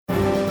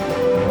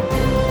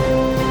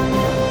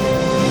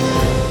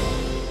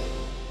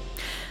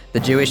The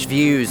Jewish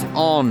views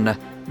on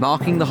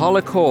marking the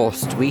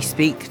Holocaust. We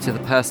speak to the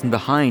person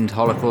behind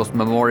Holocaust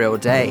Memorial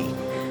Day.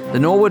 The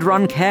Norwood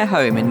run care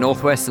home in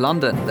northwest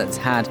London that's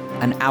had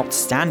an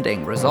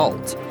outstanding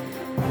result.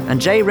 And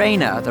Jay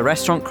Rayner, the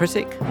restaurant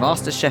critic,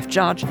 master chef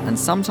judge, and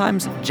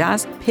sometimes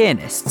jazz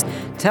pianist,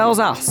 tells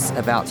us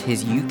about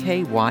his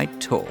UK-wide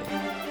tour.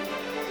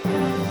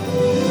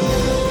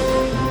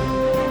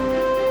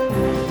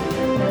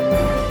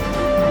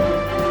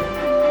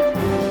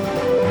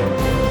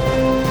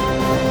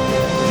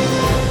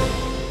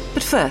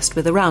 First,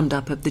 with a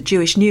roundup of the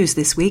Jewish news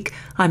this week,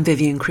 I'm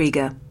Vivian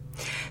Krieger.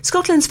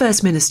 Scotland's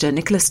First Minister,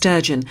 Nicola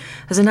Sturgeon,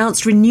 has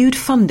announced renewed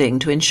funding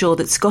to ensure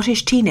that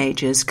Scottish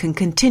teenagers can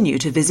continue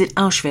to visit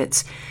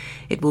Auschwitz.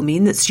 It will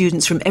mean that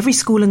students from every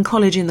school and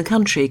college in the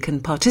country can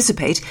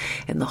participate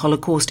in the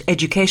Holocaust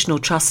Educational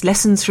Trust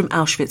Lessons from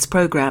Auschwitz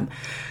programme.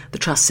 The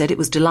Trust said it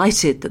was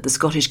delighted that the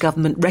Scottish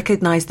Government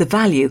recognised the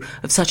value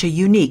of such a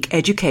unique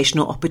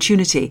educational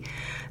opportunity.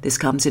 This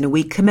comes in a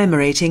week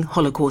commemorating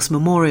Holocaust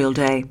Memorial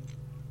Day.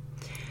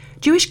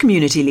 Jewish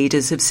community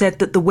leaders have said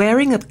that the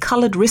wearing of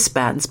coloured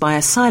wristbands by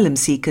asylum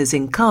seekers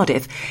in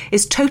Cardiff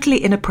is totally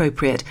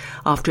inappropriate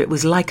after it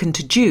was likened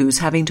to Jews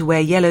having to wear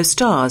yellow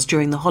stars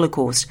during the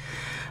Holocaust.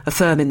 A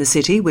firm in the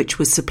city, which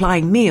was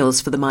supplying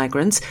meals for the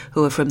migrants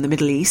who are from the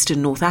Middle East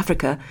and North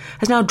Africa,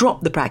 has now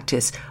dropped the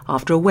practice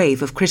after a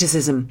wave of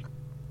criticism.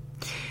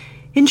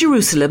 In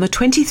Jerusalem, a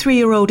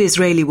 23-year-old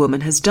Israeli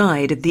woman has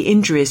died of the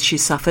injuries she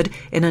suffered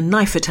in a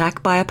knife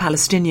attack by a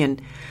Palestinian.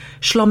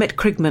 Shlomit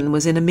Krigman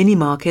was in a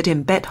mini-market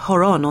in Bet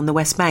Horon on the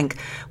West Bank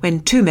when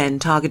two men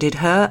targeted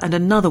her and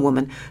another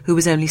woman who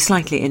was only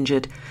slightly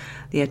injured.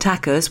 The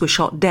attackers were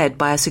shot dead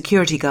by a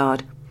security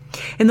guard.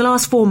 In the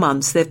last 4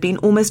 months, there have been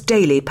almost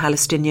daily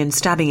Palestinian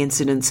stabbing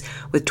incidents,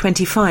 with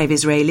 25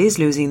 Israelis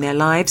losing their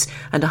lives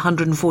and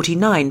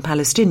 149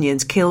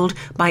 Palestinians killed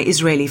by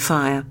Israeli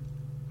fire.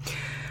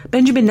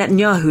 Benjamin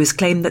Netanyahu has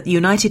claimed that the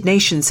United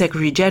Nations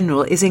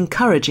Secretary-General is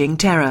encouraging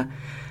terror.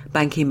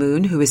 Ban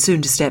Ki-moon, who is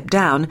soon to step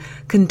down,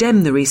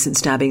 condemned the recent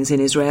stabbings in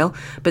Israel,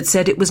 but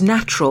said it was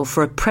natural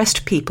for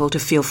oppressed people to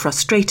feel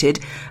frustrated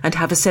and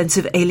have a sense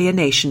of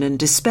alienation and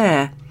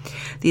despair.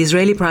 The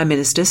Israeli Prime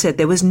Minister said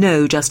there was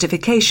no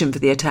justification for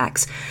the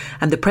attacks,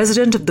 and the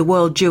President of the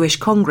World Jewish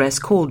Congress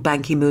called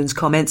Ban Ki-moon's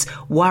comments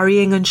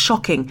worrying and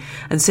shocking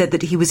and said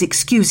that he was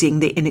excusing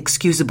the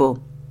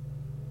inexcusable.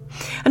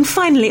 And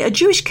finally, a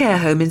Jewish care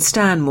home in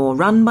Stanmore,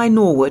 run by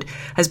Norwood,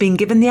 has been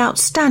given the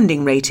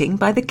outstanding rating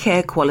by the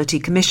Care Quality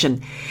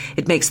Commission.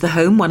 It makes the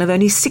home one of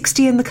only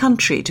 60 in the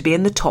country to be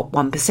in the top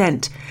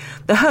 1%.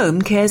 The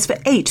home cares for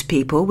 8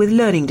 people with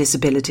learning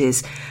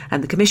disabilities,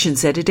 and the Commission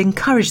said it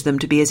encouraged them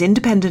to be as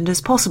independent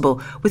as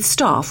possible, with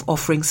staff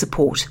offering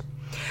support.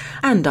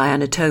 And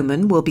Diana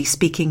Toman will be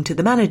speaking to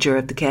the manager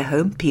of the care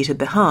home, Peter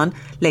Behan,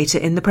 later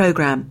in the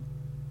programme.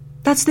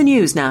 That's the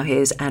news. Now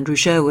here's Andrew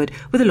Sherwood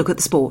with a look at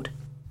the sport.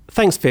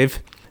 Thanks,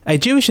 Viv. A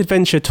Jewish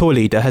adventure tour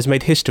leader has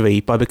made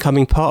history by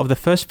becoming part of the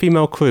first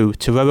female crew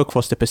to row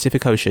across the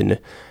Pacific Ocean.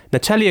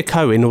 Natalia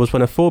Cohen was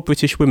one of 4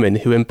 British women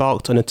who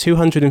embarked on a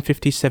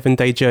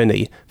 257-day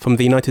journey from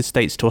the United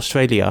States to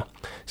Australia,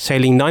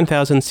 sailing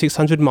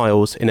 9,600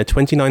 miles in a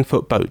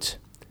 29-foot boat.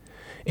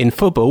 In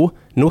football,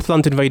 North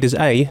London Raiders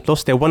A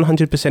lost their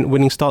 100%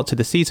 winning start to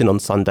the season on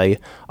Sunday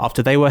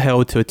after they were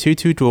held to a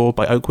 2-2 draw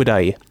by Oakwood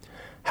A.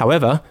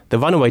 However, the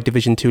runaway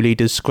Division 2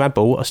 leaders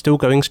Scrabble are still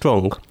going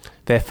strong.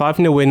 Their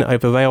 5-0 win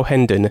over Rail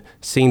Hendon,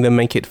 seeing them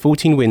make it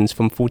 14 wins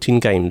from 14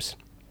 games.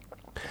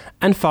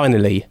 And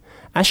finally,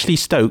 Ashley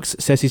Stokes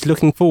says he's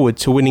looking forward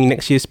to winning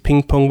next year's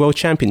Ping Pong World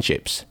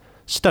Championships.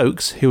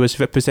 Stokes, who has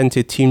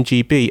represented Team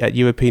GB at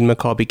European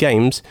Maccabi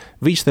Games,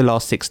 reached the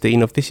last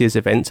 16 of this year's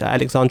event at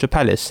Alexandra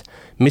Palace,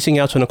 missing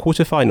out on the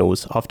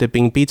quarter-finals after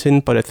being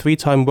beaten by the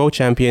 3-time world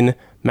champion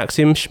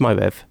Maxim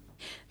Shmyrev.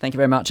 Thank you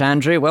very much,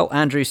 Andrew. Well,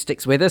 Andrew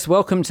sticks with us.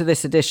 Welcome to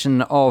this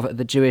edition of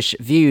The Jewish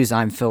Views.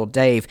 I'm Phil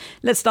Dave.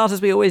 Let's start,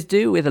 as we always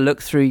do, with a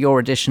look through your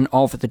edition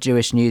of The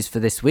Jewish News for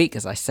this week.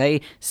 As I say,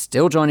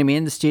 still joining me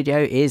in the studio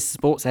is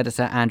sports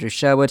editor Andrew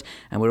Sherwood,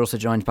 and we're also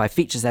joined by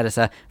features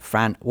editor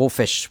Fran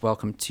Wolfish.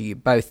 Welcome to you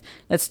both.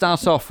 Let's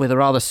start off with a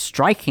rather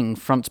striking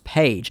front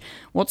page.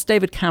 What's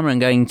David Cameron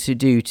going to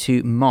do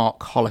to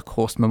mark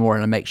Holocaust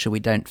Memorial and make sure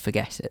we don't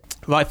forget it?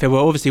 Right, Phil.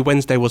 Well, obviously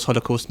Wednesday was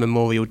Holocaust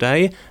Memorial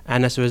Day,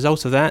 and as a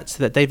result of that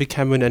David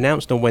Cameron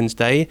announced on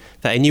Wednesday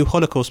that a new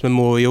Holocaust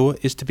Memorial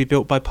is to be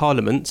built by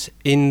Parliament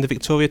in the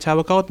Victoria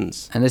Tower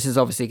Gardens. And this is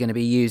obviously going to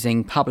be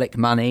using public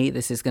money.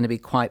 This is going to be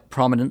quite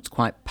prominent,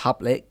 quite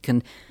public,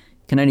 and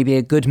can only be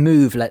a good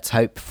move, let's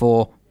hope,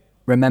 for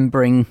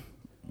remembering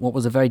what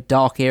was a very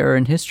dark era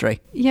in history.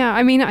 Yeah,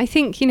 I mean, I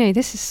think,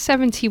 this is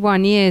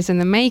 71 years in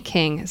the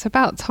making. It's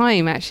about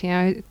time,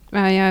 actually.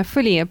 I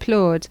fully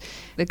applaud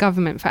the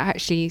government for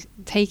actually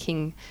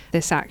taking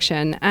this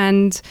action.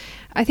 And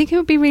I think it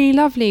would be really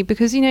lovely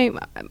because, it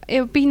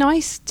would be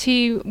nice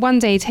to one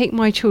day take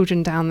my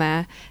children down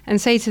there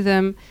and say to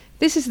them,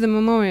 this is the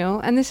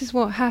memorial and this is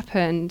what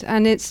happened.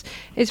 And it's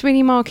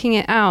really marking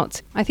it out.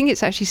 I think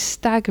it's actually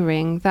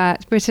staggering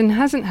that Britain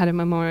hasn't had a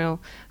memorial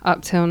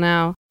up till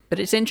now. But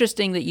it's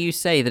interesting that you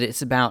say that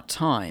it's about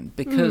time,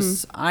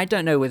 because I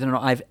don't know whether or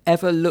not I've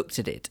ever looked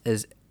at it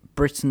as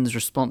Britain's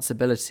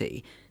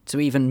responsibility to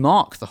even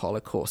mark the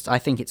Holocaust. I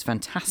think it's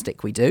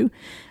fantastic we do,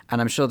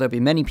 and I'm sure there'll be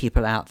many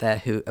people out there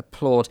who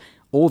applaud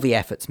all the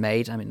efforts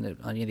made. I mean,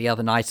 the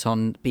other night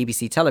on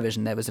BBC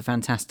television, there was a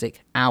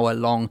fantastic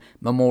hour-long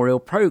memorial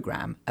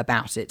programme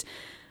about it.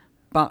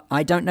 But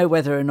I don't know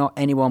whether or not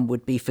anyone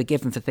would be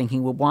forgiven for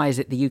thinking, well, why is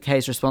it the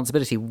UK's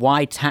responsibility?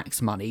 Why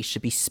tax money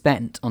should be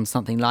spent on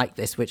something like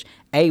this, which,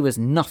 A, was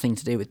nothing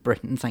to do with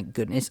Britain, thank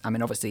goodness. I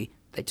mean, obviously,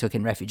 they took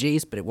in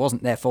refugees, but it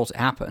wasn't their fault it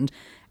happened.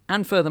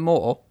 And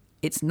furthermore,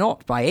 it's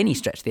not, by any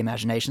stretch of the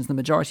imagination, the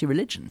majority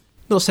religion.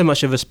 Not so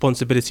much a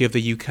responsibility of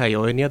the UK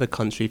or any other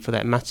country for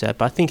that matter,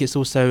 but I think it's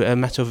also a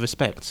matter of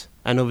respect,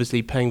 and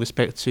obviously paying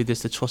respect to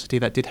this atrocity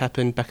that did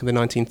happen back in the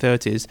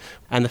 1930s,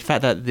 and the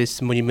fact that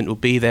this monument will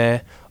be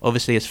there.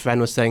 Obviously, as Fran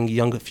was saying,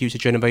 younger future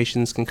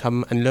generations can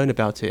come and learn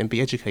about it and be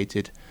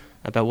educated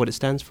about what it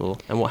stands for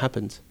and what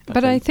happened.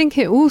 But I think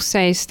it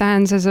also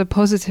stands as a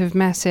positive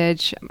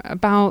message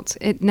about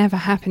it never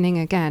happening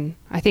again.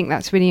 I think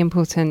that's really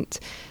important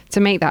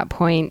to make that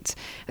point.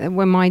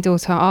 When my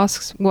daughter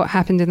asks what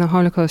happened in the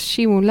Holocaust,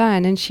 she will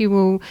learn, and she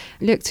will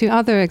look to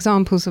other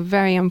examples of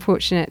very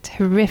unfortunate,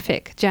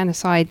 horrific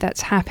genocide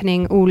that's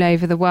happening all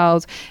over the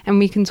world, and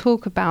we can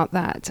talk about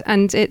that.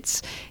 And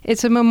it's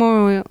a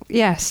memorial,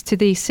 yes, to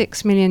these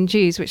 6 million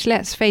Jews, which,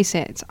 let's face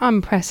it,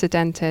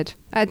 unprecedented.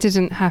 That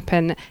didn't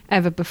happen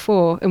ever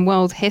before in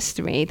world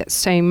history, that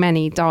so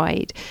many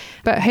died.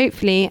 But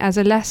hopefully as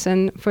a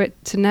lesson for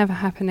it to never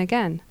happen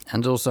again.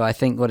 And also, I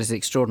think what is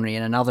extraordinary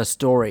in another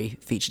story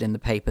featured in the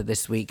paper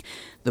this week,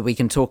 that we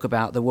can talk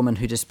about the woman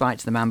who, despite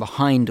the man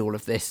behind all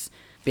of this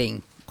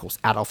being, of course,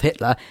 Adolf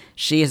Hitler,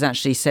 she has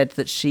actually said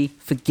that she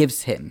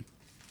forgives him.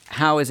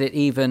 How is it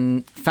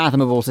even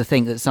fathomable to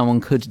think that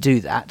someone could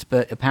do that?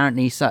 But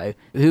apparently so.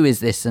 Who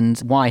is this, and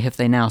why have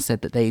they now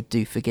said that they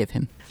do forgive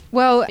him?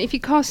 Well, if you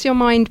cast your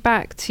mind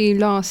back to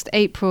last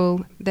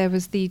April, there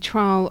was the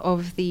trial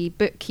of the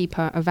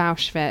bookkeeper of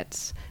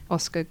Auschwitz,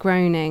 Oskar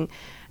Groening,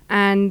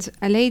 and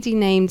a lady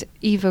named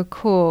Eva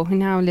Kor, who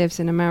now lives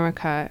in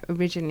America,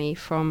 originally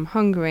from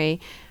Hungary,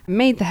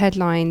 made the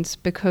headlines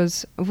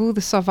because of all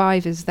the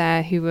survivors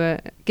there who were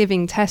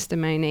giving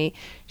testimony.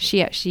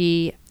 She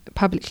actually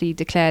publicly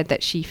declared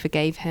that she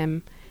forgave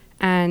him,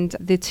 and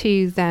the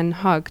two then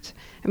hugged.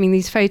 I mean,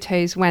 these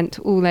photos went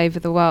all over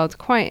the world.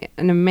 Quite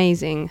an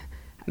amazing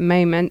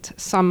moment.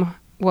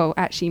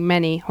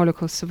 Many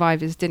Holocaust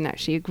survivors didn't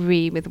actually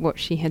agree with what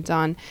she had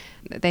done.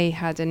 They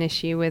had an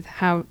issue with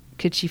how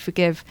could she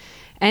forgive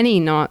any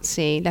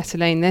Nazi, let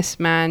alone this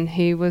man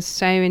who was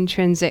so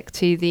intrinsic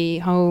to the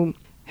whole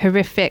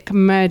horrific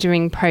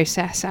murdering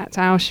process at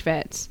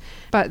Auschwitz.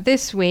 But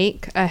this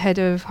week, ahead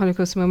of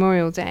Holocaust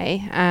Memorial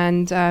Day,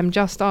 and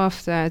just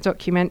after a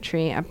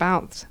documentary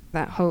about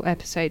that whole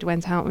episode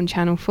went out on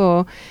Channel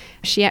 4,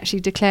 she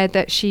actually declared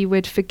that she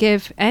would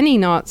forgive any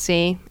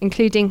Nazi,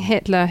 including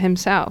Hitler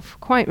himself.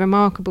 Quite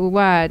remarkable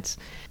words.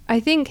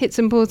 I think it's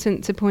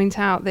important to point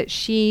out that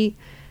she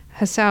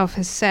herself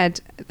has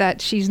said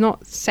that she's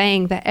not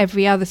saying that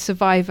every other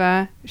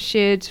survivor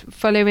should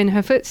follow in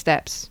her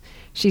footsteps.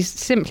 She's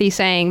simply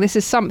saying this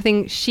is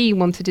something she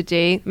wanted to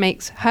do,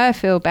 makes her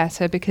feel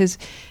better because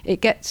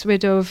it gets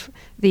rid of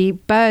the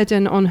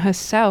burden on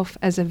herself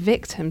as a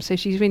victim. So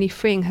she's really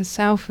freeing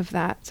herself of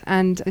that.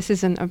 And this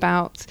isn't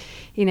about,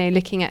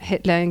 looking at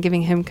Hitler and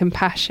giving him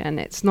compassion.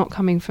 It's not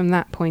coming from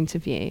that point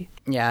of view.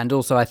 Yeah, and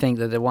also I think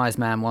that a wise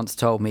man once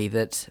told me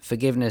that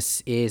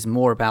forgiveness is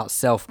more about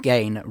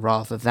self-gain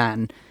rather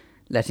than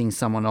letting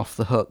someone off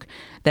the hook.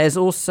 There's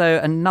also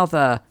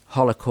another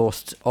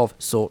Holocaust of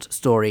sort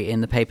story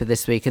in the paper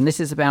this week, and this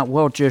is about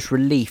World Jewish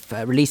Relief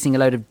releasing a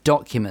load of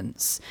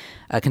documents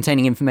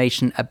containing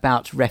information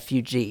about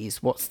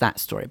refugees. What's that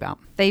story about?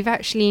 They've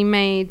actually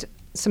made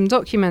some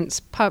documents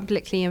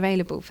publicly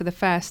available for the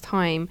first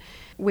time,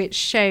 which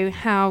show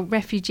how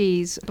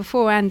refugees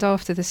before and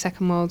after the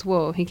Second World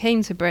War who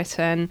came to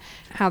Britain,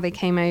 how they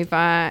came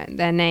over,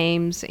 their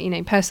names,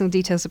 personal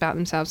details about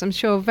themselves. I'm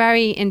sure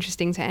very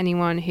interesting to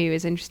anyone who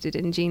is interested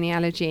in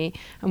genealogy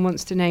and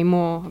wants to know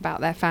more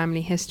about their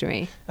family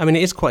history. I mean,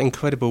 it is quite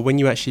incredible when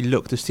you actually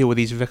look to see what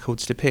these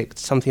records depict.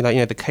 Something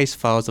like, the case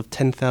files of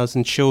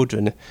 10,000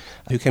 children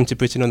who came to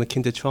Britain on the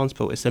Kinder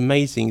transport. It's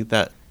amazing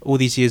that all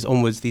these years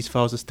onwards, these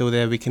files are still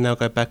there. We can now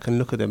go back and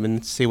look at them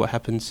and see what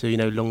happened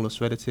to,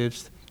 long-lost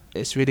relatives.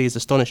 It really is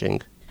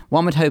astonishing.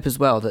 One would hope as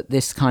well that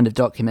this kind of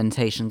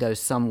documentation goes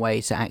some way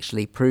to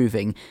actually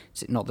proving,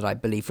 not that I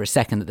believe for a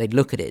second that they'd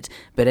look at it,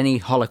 but any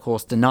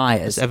Holocaust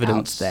deniers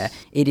out there,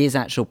 it is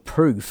actual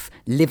proof,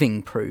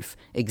 living proof,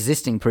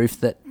 existing proof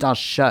that does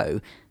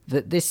show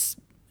that this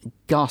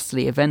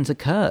ghastly event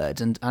occurred.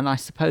 And I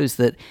suppose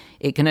that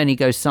it can only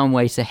go some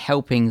way to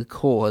helping the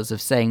cause of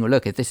saying, well,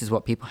 look, if this is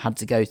what people had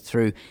to go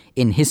through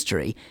in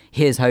history,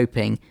 here's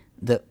hoping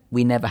that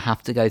we never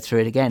have to go through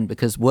it again,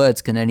 because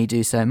words can only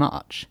do so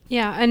much.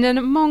 Yeah, and then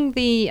among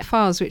the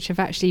files which have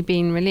actually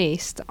been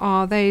released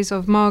are those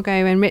of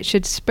Margot and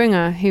Richard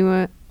Springer, who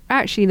were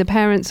actually the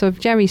parents of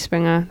Jerry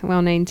Springer, the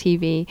well-known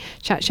TV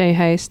chat show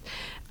host.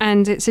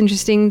 And it's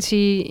interesting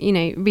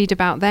to, read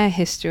about their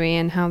history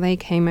and how they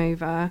came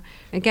over.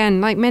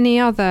 Again, like many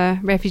other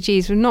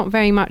refugees, were not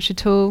very much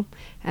at all,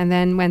 and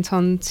then went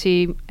on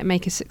to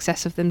make a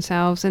success of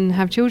themselves and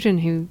have children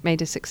who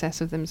made a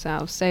success of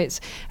themselves. So it's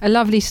a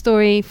lovely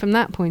story from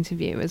that point of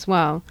view as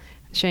well,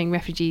 showing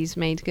refugees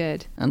made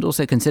good. And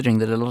also considering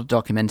that a lot of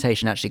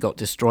documentation actually got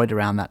destroyed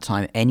around that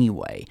time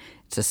anyway.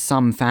 To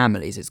some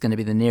families, it's going to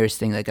be the nearest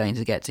thing they're going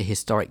to get to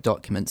historic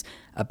documents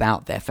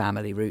about their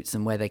family roots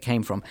and where they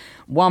came from.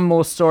 One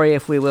more story,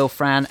 if we will,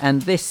 Fran,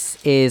 and this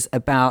is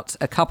about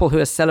a couple who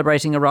are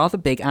celebrating a rather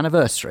big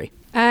anniversary.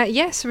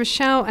 Yes,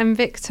 Rochelle and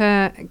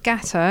Victor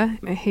Gatter,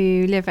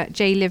 who live at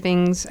J.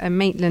 Living's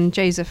Maitland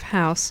Joseph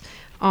House,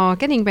 are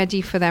getting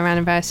ready for their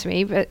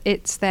anniversary, but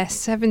it's their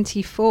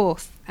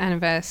 74th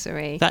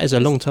anniversary. That is a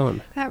long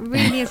time. That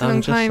really is a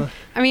long time.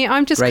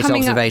 I'm just great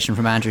coming observation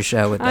from Andrew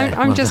Sherwood there.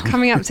 I'm just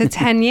coming up to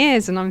 10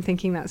 years and I'm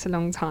thinking that's a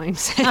long time.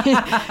 So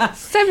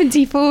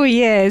 74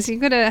 years,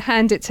 you've got to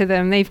hand it to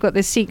them. They've got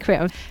the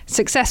secret of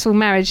successful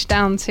marriage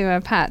down to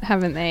a pat,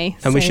 haven't they?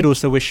 And we should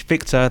also wish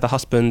Victor, the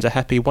husband, a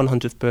happy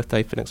 100th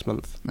birthday for next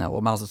month.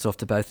 Well, mazel tov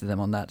to both of them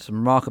on that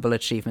remarkable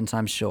achievement,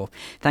 I'm sure.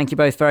 Thank you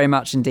both very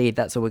much indeed.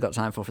 That's all we've got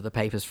time for the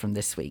papers from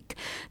this week.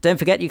 Don't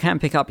forget, you can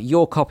pick up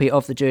your copy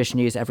of the Jewish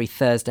News every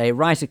Thursday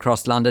right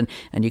across London,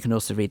 and you can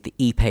also read the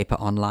e-paper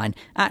online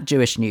at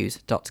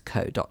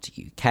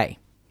jewishnews.co.uk.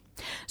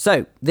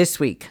 So, this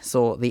week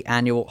saw the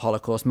annual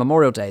Holocaust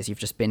Memorial Day, as you've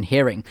just been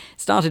hearing. It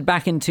started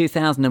back in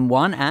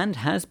 2001 and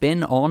has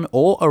been on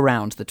or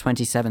around the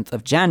 27th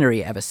of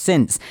January ever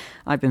since.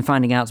 I've been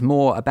finding out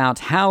more about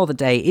how the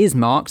day is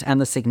marked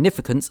and the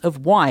significance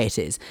of why it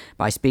is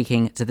by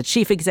speaking to the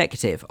Chief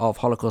Executive of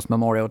Holocaust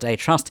Memorial Day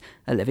Trust,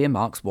 Olivia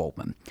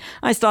Marks-Woldman.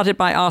 I started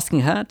by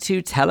asking her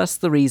to tell us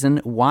the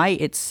reason why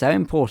it's so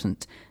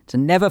important to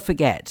never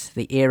forget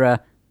the era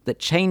that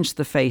changed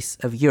the face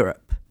of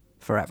Europe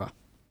forever.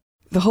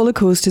 The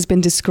Holocaust has been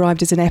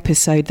described as an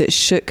episode that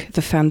shook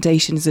the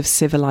foundations of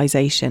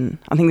civilization.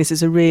 I think this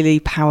is a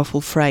really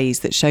powerful phrase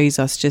that shows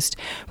us just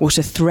what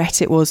a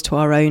threat it was to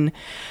our own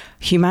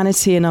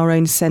humanity and our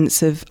own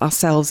sense of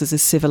ourselves as a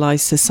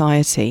civilized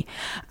society.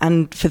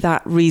 And for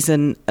that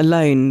reason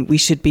alone, we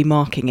should be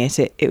marking it.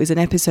 It was an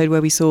episode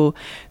where we saw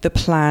the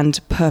planned,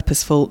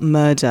 purposeful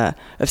murder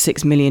of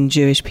 6 million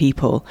Jewish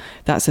people.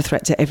 That's a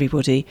threat to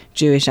everybody,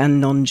 Jewish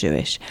and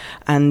non-Jewish.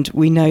 And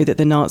we know that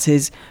the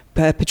Nazis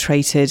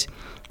perpetrated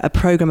a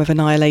program of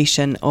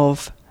annihilation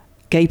of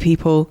gay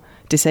people,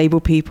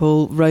 disabled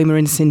people, Roma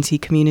and Sinti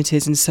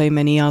communities, and so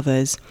many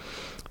others.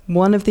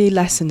 One of the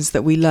lessons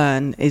that we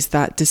learn is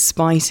that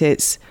despite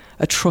its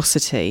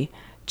atrocity,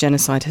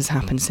 genocide has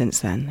happened since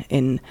then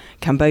in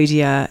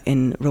Cambodia,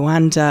 in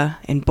Rwanda,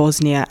 in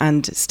Bosnia,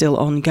 and still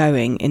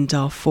ongoing in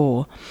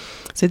Darfur.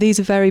 So these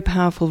are very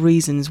powerful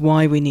reasons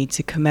why we need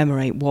to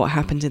commemorate what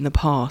happened in the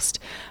past.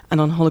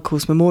 And on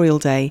Holocaust Memorial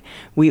Day,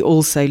 we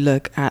also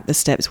look at the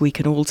steps we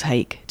can all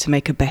take to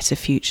make a better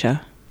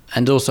future.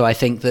 And also I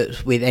think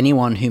that with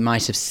anyone who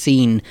might have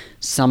seen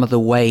some of the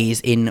ways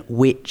in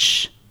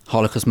which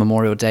Holocaust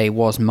Memorial Day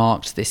was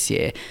marked this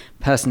year.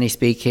 Personally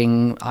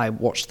speaking, I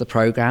watched the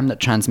programme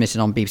that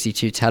transmitted on BBC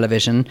Two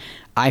television.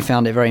 I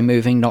found it very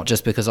moving, not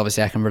just because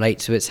obviously I can relate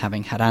to it,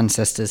 having had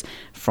ancestors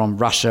from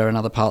Russia and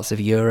other parts of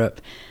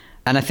Europe.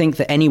 And I think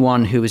that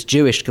anyone who was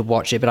Jewish could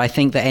watch it, but I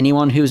think that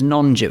anyone who was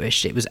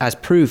non-Jewish, it was as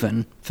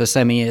proven for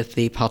so many of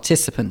the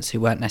participants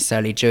who weren't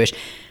necessarily Jewish,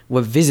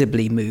 were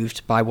visibly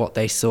moved by what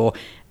they saw.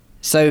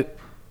 So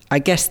I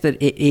guess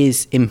that it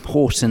is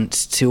important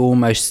to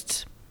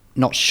almost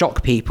not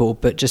shock people,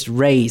 but just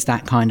raise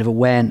that kind of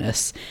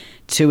awareness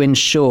to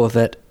ensure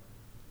that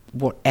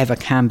whatever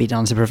can be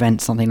done to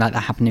prevent something like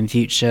that happening in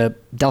future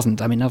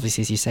doesn't. I mean,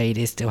 obviously, as you say, it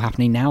is still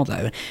happening now,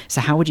 though.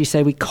 So how would you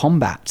say we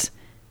combat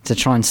to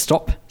try and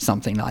stop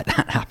something like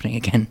that happening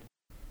again?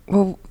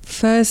 Well,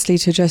 firstly,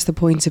 to address the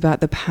point about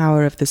the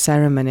power of the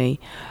ceremony,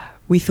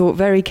 we thought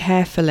very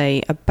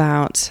carefully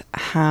about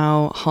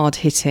how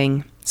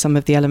hard-hitting some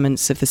of the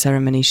elements of the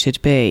ceremony should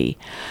be.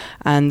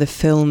 And the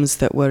films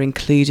that were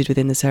included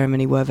within the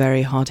ceremony were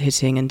very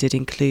hard-hitting and did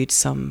include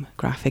some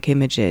graphic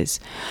images,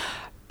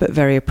 but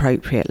very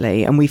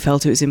appropriately. And we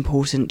felt it was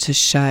important to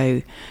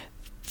show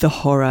the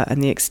horror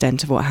and the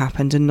extent of what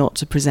happened and not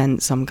to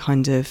present some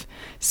kind of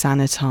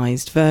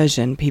sanitized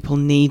version. People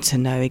need to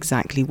know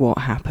exactly what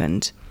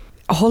happened.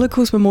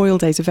 Holocaust Memorial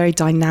Day is a very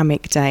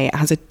dynamic day. It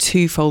has a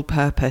twofold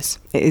purpose.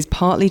 It is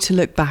partly to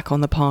look back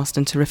on the past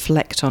and to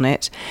reflect on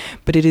it,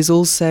 but it is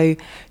also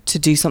to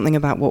do something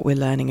about what we're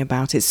learning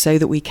about it so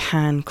that we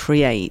can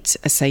create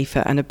a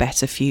safer and a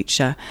better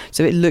future.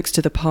 So it looks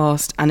to the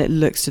past and it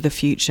looks to the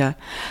future.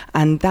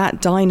 And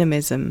that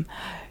dynamism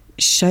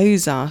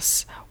shows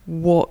us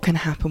what can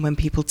happen when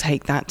people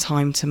take that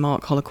time to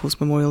mark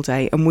Holocaust Memorial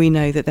Day. And we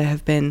know that there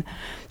have been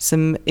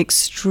some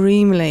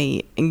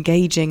extremely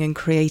engaging and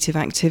creative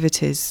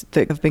activities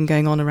that have been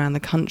going on around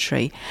the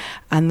country,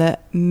 and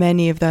that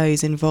many of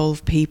those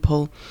involve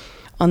people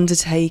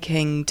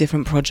undertaking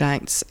different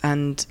projects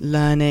and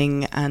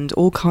learning and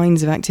all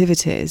kinds of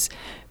activities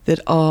that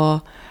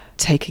are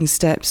taking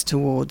steps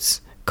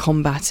towards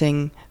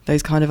combating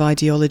those kind of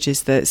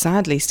ideologies that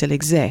sadly still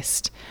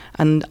exist,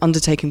 and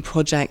undertaking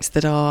projects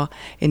that are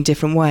in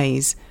different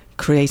ways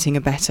creating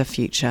a better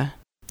future.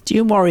 Do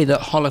you worry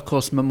that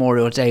Holocaust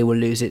Memorial Day will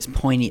lose its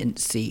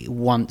poignancy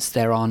once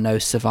there are no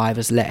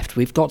survivors left?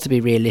 We've got to be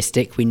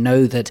realistic. We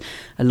know that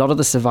a lot of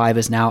the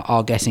survivors now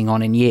are getting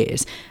on in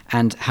years,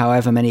 and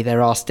however many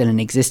there are still in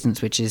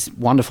existence, which is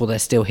wonderful, they're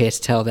still here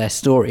to tell their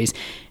stories.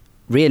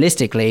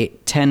 Realistically,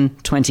 10,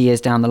 20 years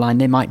down the line,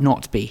 they might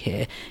not be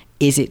here.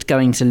 Is it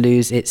going to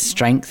lose its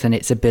strength and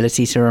its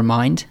ability to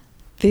remind?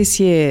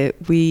 This year,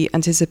 we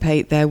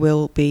anticipate there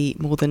will be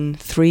more than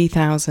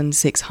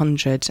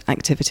 3,600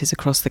 activities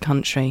across the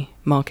country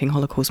marking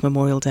Holocaust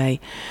Memorial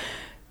Day.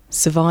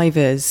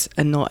 Survivors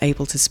are not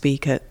able to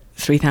speak at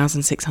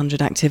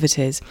 3,600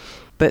 activities,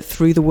 but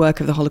through the work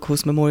of the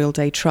Holocaust Memorial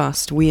Day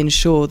Trust, we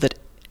ensure that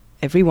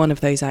every one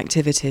of those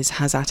activities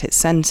has at its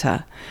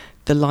centre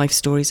the life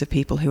stories of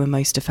people who are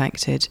most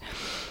affected.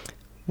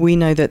 We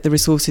know that the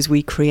resources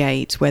we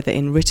create, whether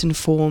in written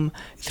form,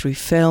 through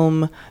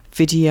film,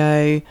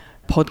 video,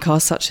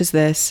 podcasts such as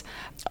this,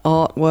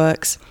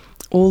 artworks,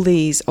 all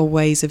these are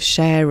ways of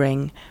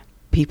sharing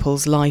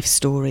people's life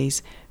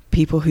stories,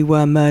 people who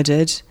were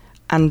murdered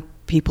and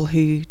people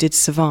who did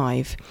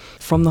survive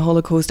from the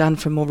Holocaust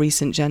and from more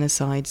recent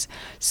genocides.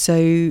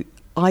 So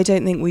I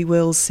don't think we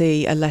will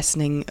see a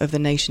lessening of the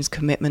nation's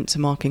commitment to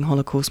marking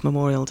Holocaust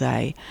Memorial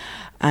Day.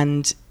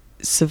 And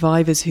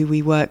survivors who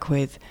we work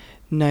with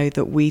know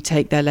that we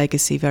take their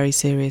legacy very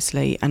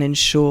seriously and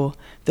ensure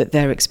that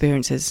their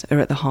experiences are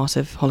at the heart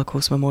of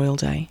Holocaust Memorial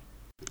Day.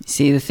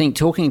 See,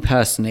 talking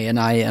personally, and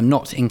I am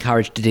not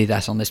encouraged to do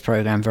that on this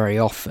programme very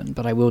often,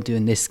 but I will do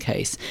in this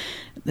case,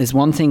 there's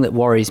one thing that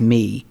worries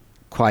me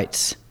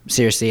quite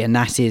seriously, and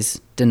that is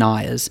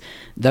deniers.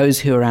 Those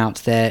who are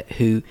out there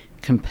who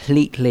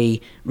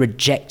completely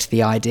reject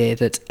the idea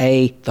that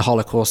A, the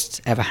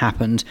Holocaust ever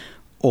happened,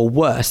 or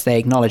worse, they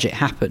acknowledge it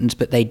happened,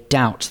 but they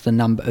doubt the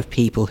number of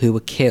people who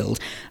were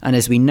killed. And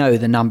as we know,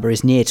 the number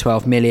is near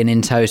 12 million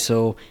in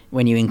total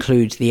when you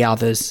include the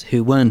others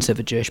who weren't of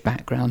a Jewish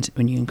background,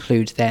 when you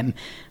include them,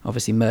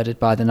 obviously murdered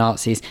by the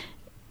Nazis.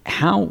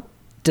 How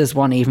does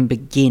one even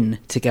begin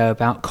to go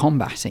about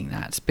combating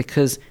that?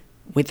 Because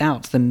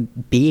without them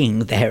being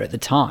there at the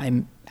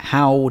time,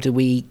 how do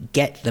we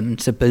get them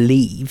to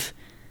believe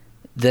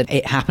that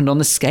it happened on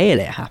the scale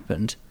it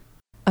happened?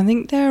 I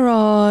think there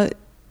are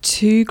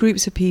two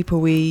groups of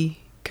people we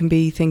can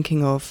be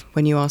thinking of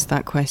when you ask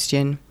that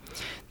question.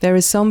 There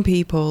are some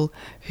people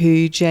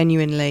who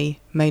genuinely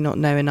may not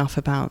know enough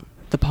about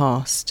the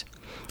past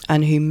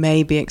and who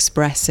may be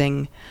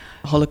expressing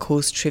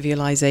Holocaust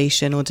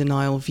trivialization or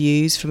denial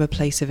views from a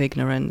place of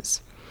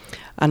ignorance.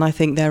 And I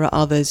think there are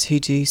others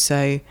who do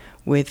so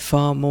with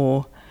far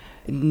more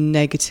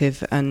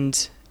negative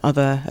and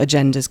other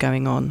agendas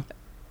going on.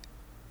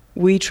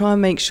 We try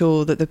and make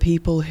sure that the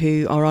people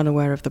who are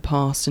unaware of the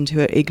past and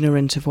who are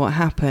ignorant of what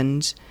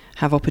happened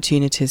have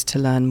opportunities to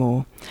learn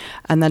more.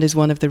 And that is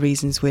one of the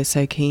reasons we're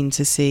so keen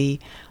to see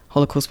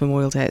Holocaust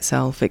Memorial Day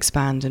itself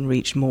expand and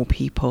reach more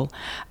people.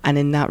 And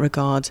in that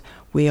regard,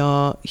 we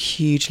are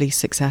hugely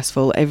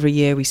successful. Every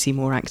year we see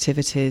more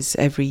activities.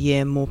 Every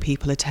year more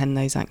people attend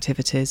those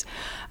activities.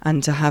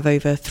 And to have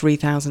over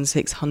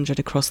 3,600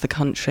 across the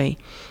country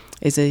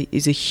is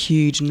a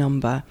huge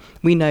number.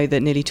 We know that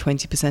nearly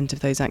 20%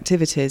 of those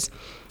activities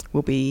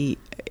will be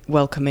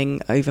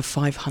welcoming over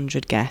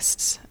 500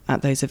 guests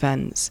at those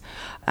events.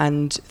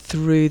 And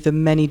through the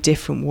many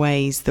different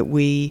ways that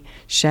we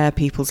share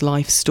people's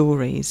life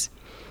stories,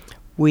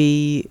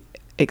 we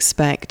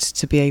expect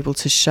to be able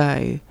to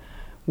show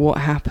what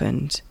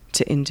happened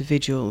to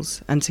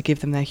individuals and to give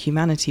them their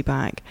humanity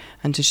back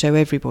and to show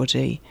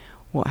everybody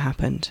what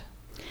happened.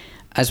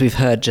 As we've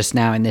heard just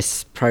now in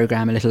this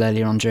programme a little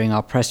earlier on during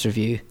our press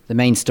review, the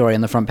main story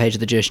on the front page of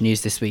the Jewish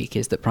News this week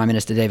is that Prime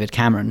Minister David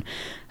Cameron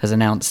has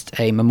announced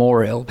a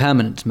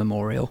permanent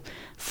memorial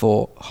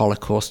for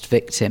Holocaust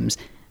victims.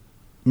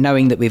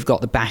 Knowing that we've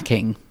got the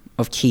backing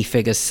of key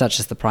figures such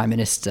as the Prime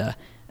Minister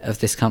of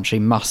this country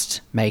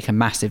must make a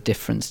massive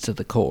difference to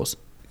the cause.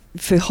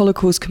 For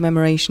Holocaust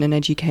commemoration and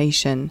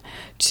education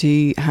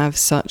to have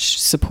such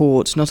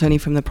support, not only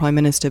from the Prime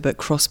Minister but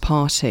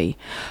cross-party,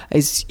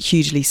 is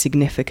hugely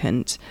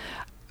significant.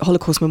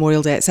 Holocaust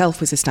Memorial Day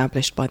itself was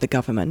established by the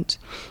government.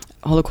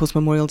 Holocaust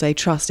Memorial Day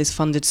Trust is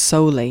funded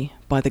solely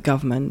by the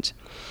government.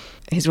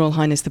 His Royal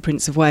Highness the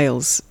Prince of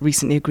Wales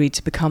recently agreed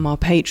to become our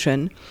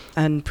patron,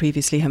 and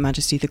previously Her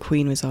Majesty the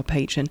Queen was our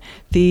patron.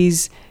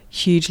 These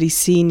hugely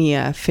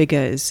senior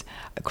figures,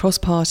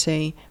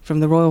 cross-party, from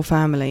the royal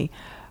family,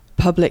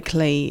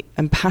 publicly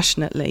and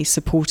passionately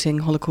supporting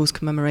Holocaust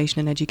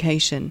commemoration and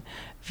education,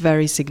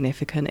 very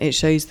significant. It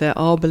shows that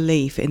our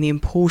belief in the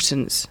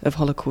importance of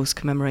Holocaust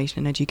commemoration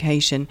and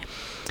education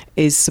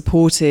is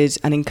supported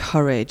and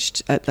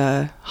encouraged at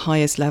the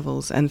highest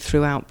levels and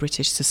throughout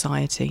British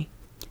society.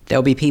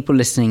 There'll be people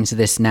listening to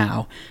this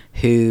now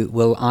who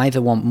will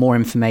either want more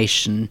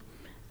information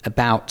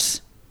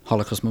about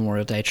Holocaust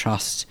Memorial Day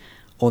Trust,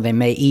 or they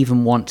may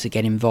even want to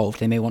get involved,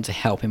 they may want to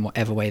help in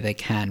whatever way they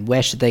can,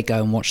 where should they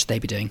go and what should they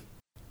be doing?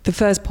 The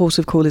first port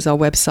of call is our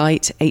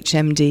website,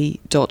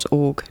 hmd.org.uk.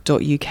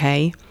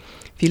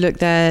 If you look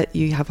there,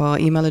 you have our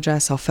email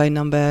address, our phone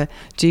number.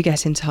 Do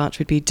get in touch.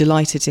 We'd be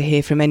delighted to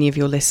hear from any of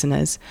your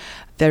listeners.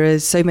 There are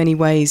so many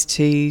ways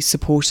to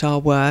support our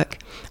work,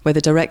 whether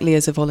directly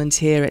as a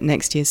volunteer at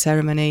next year's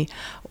ceremony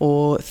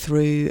or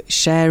through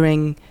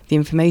sharing the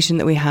information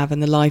that we have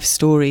and the life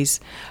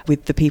stories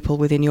with the people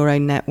within your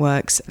own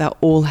networks. That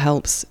all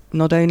helps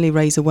not only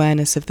raise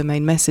awareness of the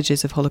main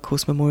messages of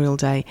Holocaust Memorial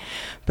Day,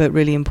 but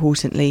really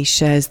importantly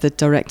shares the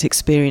direct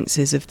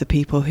experiences of the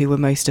people who were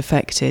most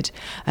affected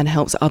and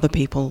helps other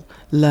people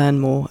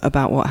learn more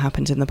about what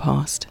happened in the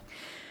past.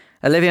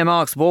 Olivia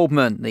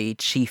Marks-Woldman, the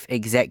Chief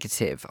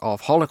Executive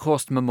of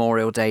Holocaust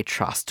Memorial Day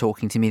Trust,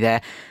 talking to me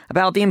there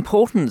about the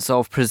importance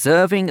of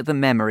preserving the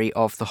memory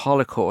of the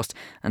Holocaust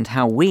and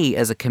how we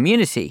as a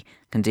community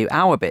can do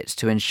our bit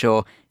to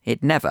ensure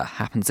it never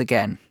happens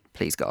again.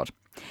 Please God.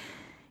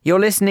 You're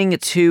listening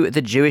to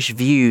The Jewish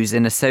Views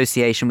in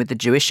association with the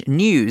Jewish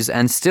News,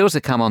 and still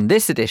to come on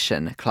this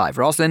edition, Clive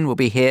Roslin will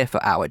be here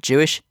for our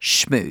Jewish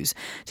Schmooze.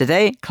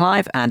 Today,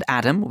 Clive and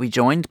Adam will be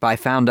joined by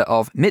founder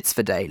of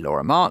Mitzvah Day,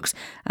 Laura Marks,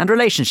 and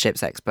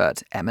relationships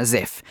expert Emma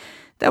Ziff.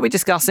 They'll be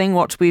discussing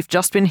what we've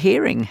just been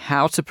hearing,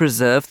 how to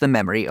preserve the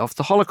memory of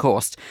the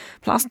Holocaust.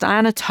 Plus,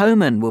 Diana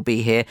Toman will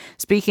be here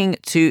speaking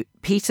to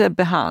Peter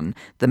Behan,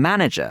 the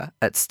manager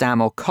at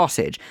Stanmore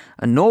Cottage,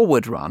 a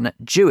Norwood-run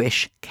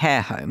Jewish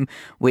care home,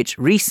 which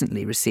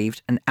recently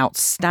received an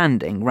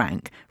outstanding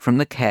rank from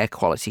the Care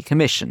Quality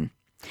Commission.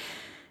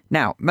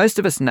 Now, most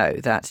of us know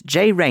that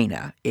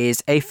Rayner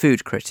is a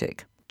food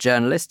critic,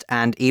 journalist,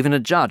 and even a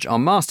judge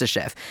on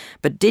MasterChef.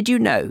 But did you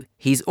know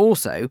he's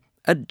also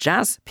a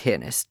jazz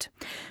pianist?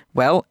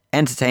 Well,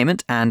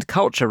 entertainment and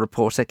culture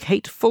reporter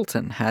Kate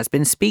Fulton has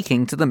been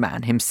speaking to the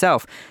man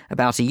himself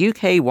about a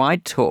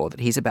UK-wide tour that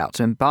he's about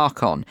to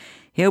embark on.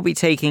 He'll be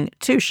taking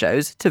 2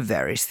 shows to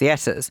various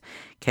theatres.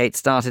 Kate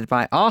started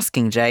by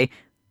asking Jay,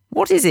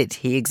 what is it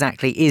he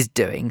exactly is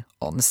doing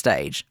on the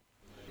stage?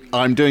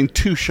 I'm doing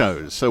 2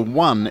 shows. So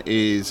one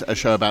is a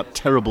show about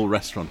terrible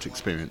restaurant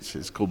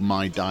experiences called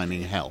My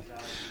Dining Hell,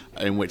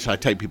 in which I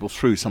take people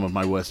through some of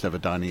my worst ever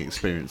dining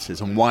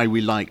experiences and why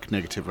we like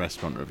negative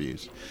restaurant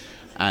reviews.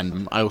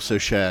 And I also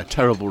share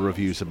terrible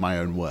reviews of my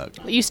own work.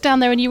 You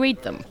stand there and you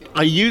read them?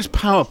 I use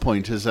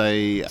PowerPoint as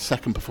a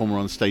second performer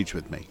on stage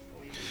with me.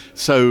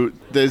 So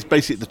there's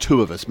basically the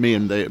 2 of us, me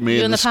and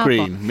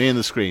the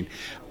screen,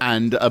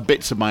 and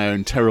bits of my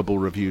own terrible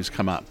reviews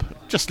come up.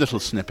 Just little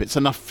snippets,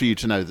 enough for you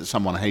to know that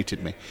someone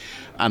hated me.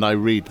 And I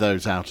read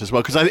those out as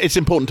well, because it's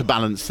important to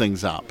balance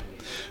things up.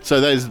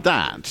 So there's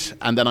that,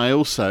 and then I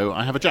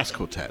have a jazz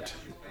quartet.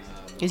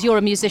 Because you're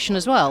a musician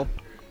as well?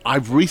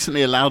 I've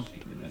recently allowed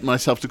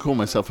myself to call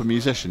myself a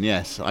musician,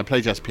 yes. I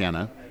play jazz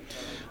piano,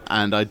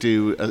 and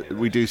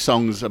we do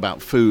songs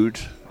about food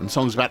and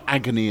songs about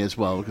agony as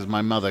well, because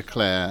my mother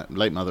Claire,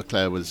 late mother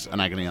Claire, was an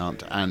agony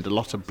aunt, and a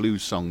lot of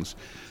blues songs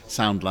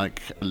sound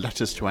like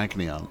letters to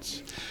agony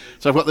aunts.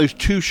 So I've got those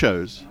 2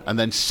 shows, and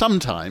then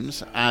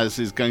sometimes, as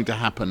is going to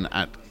happen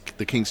at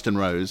the Kingston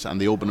Rose and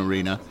the Auburn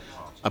Arena,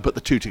 I put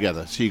the 2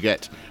 together. So you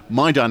get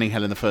My Dining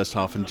Hell in the first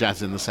half and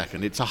jazz in the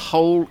second. It's a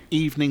whole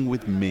evening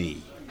with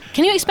me.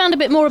 Can you expand a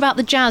bit more about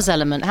the jazz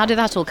element? How did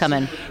that all come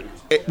in?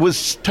 It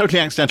was totally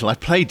accidental. I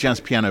played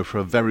jazz piano for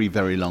a very,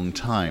 very long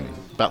time,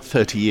 about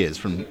 30 years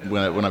from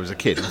when I was a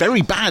kid.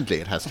 Very badly,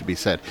 it has to be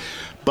said.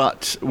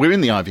 But we're in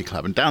the Ivy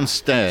Club, and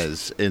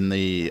downstairs in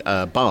the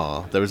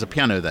bar, there is a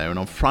piano there, and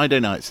on Friday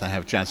nights they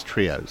have jazz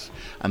trios.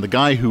 And the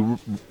guy who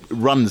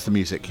runs the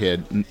music here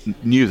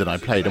knew that I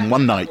played, and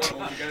one night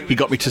he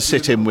got me to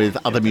sit in with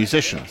other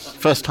musicians.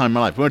 First time in my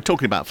life. We were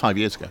talking about 5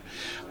 years ago.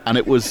 And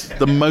it was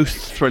the most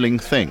thrilling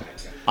thing.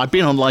 I'd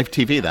been on live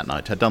TV that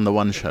night. I'd done the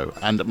one show,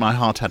 and my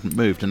heart hadn't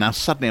moved. And now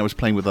suddenly I was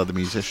playing with other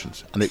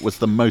musicians, and it was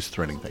the most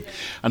thrilling thing.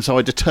 And so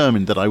I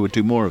determined that I would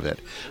do more of it.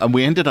 And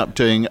we ended up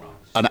doing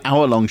an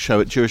hour-long show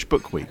at Jewish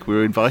Book Week. We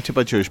were invited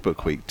by Jewish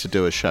Book Week to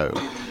do a show,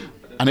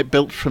 and it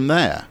built from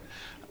there.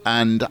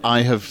 And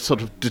I have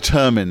sort of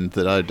determined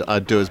that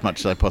I'd do as much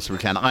as I possibly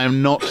can. I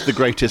am not the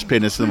greatest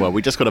pianist in the world.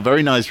 We just got a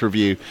very nice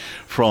review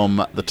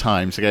from The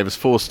Times. They gave us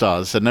 4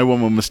 stars. Said no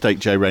one will mistake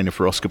Jay Rayner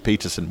for Oscar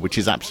Peterson, which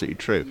is absolutely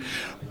true.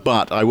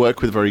 But I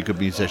work with very good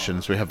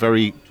musicians. We have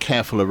very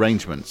careful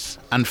arrangements.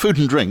 And food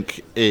and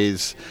drink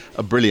is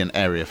a brilliant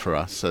area for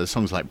us. So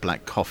songs like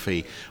Black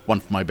Coffee, One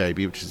for My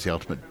Baby, which is the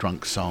ultimate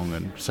drunk song,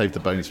 and Save the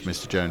Bones for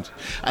Mr. Jones.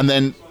 And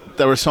then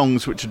there are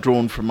songs which are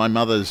drawn from my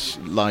mother's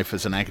life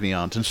as an agony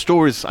aunt, and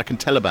stories I can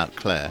tell about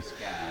Claire,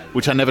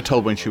 which I never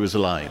told when she was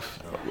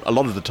alive. A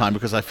lot of the time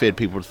because I feared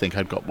people would think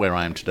I'd got where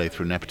I am today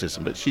through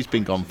nepotism, but she's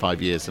been gone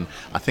 5 years, and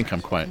I think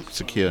I'm quite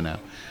secure now.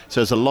 So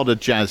there's a lot of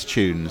jazz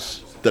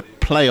tunes that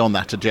play on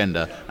that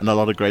agenda, and a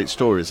lot of great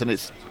stories, and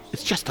it's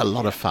just a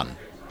lot of fun.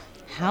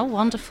 How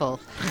wonderful.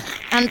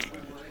 And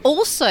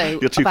also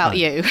about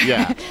you,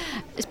 yeah.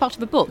 It's part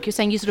of a book. You're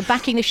saying you're sort of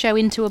backing the show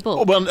into a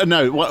book. Well,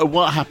 no,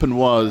 what happened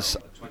was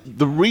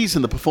the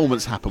reason the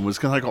performance happened was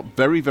because I got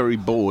very, very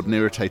bored and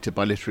irritated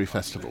by literary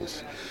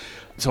festivals.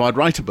 So I'd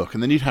write a book,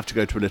 and then you'd have to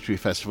go to a literary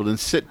festival and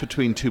sit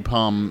between two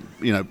palm,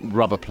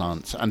 rubber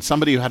plants, and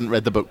somebody who hadn't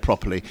read the book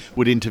properly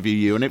would interview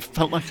you, and it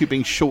felt like you're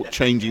being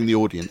shortchanging the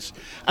audience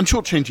and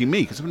shortchanging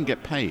me because I wouldn't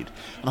get paid.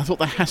 And I thought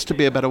there has to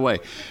be a better way.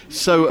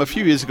 So a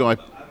few years ago, I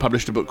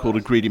published a book called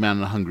A Greedy Man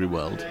in a Hungry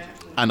World,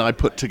 and I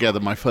put together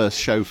my first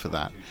show for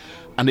that,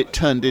 and it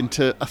turned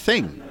into a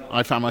thing.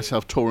 I found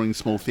myself touring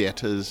small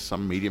theatres,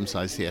 some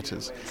medium-sized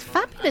theatres. It's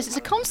fabulous. It's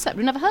a concept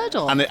we've never heard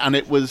of. And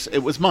it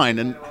was mine,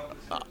 and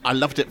I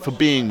loved it for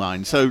being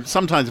mine. So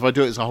sometimes if I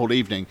do it as a whole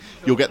evening,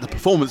 you'll get the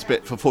performance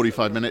bit for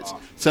 45 minutes,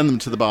 send them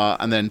to the bar,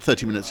 and then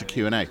 30 minutes of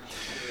Q&A.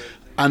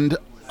 And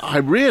I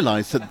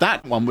realised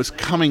that one was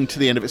coming to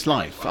the end of its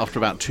life after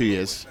about 2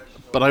 years.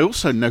 But I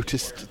also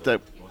noticed that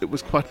it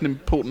was quite an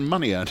important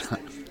money earner.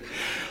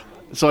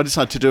 So I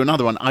decided to do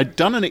another one. I'd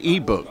done an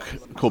e-book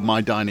called My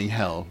Dining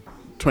Hell,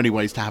 20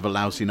 Ways to Have a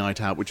Lousy Night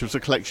Out, which was a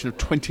collection of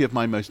 20 of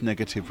my most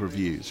negative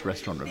reviews,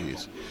 restaurant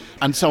reviews.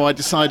 And so I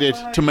decided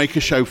to make a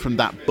show from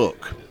that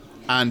book.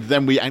 And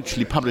then we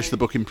actually published the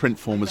book in print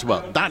form as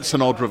well. That's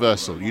an odd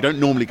reversal. You don't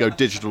normally go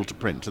digital to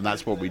print, and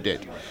that's what we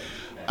did.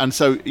 And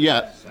so,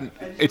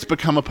 it's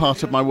become a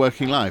part of my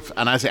working life.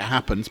 And as it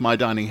happens, My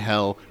Dining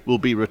Hell will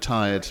be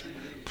retired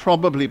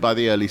probably by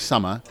the early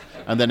summer.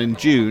 And then in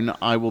June,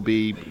 I will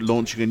be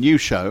launching a new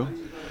show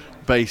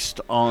based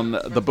on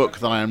the book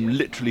that I am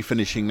literally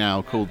finishing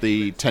now called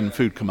The 10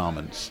 Food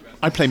Commandments.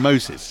 I play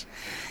Moses.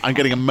 I'm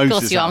getting a Moses.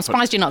 Of course you are. I'm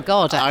surprised you're not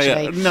God,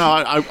 actually.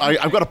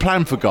 I've got a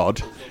plan for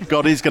God.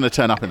 God is going to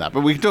turn up in that.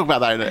 But we can talk about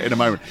that in a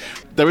moment.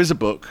 There is a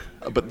book,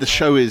 but the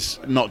show is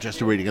not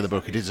just a reading of the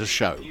book. It is a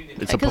show.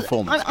 It's a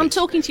performance. I'm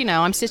talking to you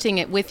now. I'm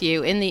sitting with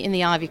you in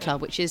the Ivy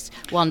Club, which is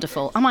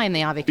wonderful. Am I in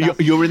the Ivy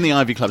Club? You're in the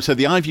Ivy Club. So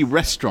the Ivy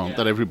restaurant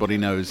that everybody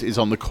knows is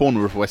on the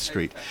corner of West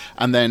Street.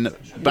 And then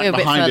back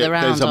behind it,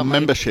 there's a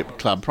membership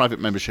club, private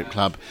membership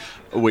club,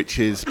 which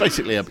is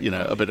basically a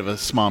bit of a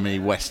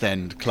smarmy West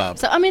End club.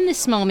 So I'm in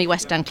this smarmy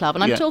West End club,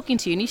 and I'm talking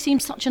to you, and you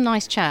seem such a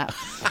nice chap.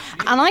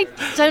 And I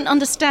don't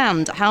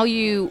understand how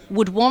you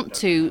would want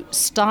to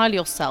style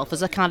yourself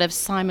as a kind of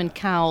Simon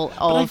Cowell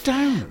of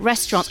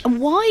restaurants. And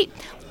why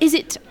is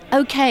it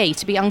okay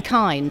to be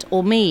unkind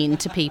or mean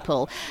to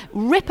people,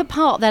 rip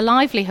apart their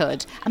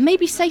livelihood, and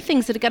maybe say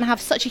things that are going to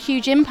have such a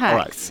huge impact? All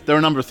right. There are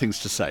a number of things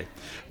to say.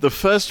 The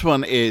first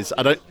one is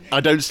I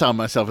don't style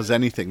myself as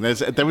anything.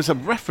 There was a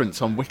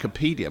reference on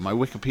Wikipedia, my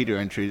Wikipedia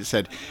entry, that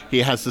said he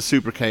has the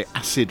sobriquet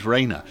Acid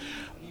Rayner,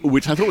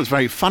 which I thought was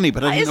very funny,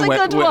 but I didn't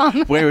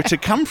know where it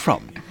had come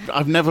from.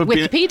 I've never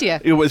Wikipedia.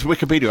 It was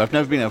Wikipedia. I've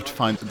never been able to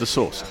find the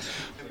source.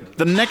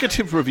 The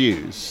negative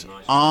reviews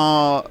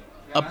are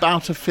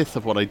about a fifth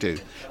of what I do.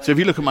 So if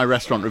you look at my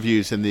restaurant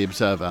reviews in the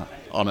Observer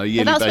on a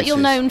yearly basis... That's what you're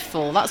known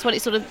for. That's what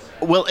it sort of...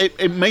 Well,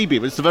 it may be,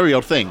 but it's a very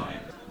odd thing.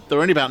 There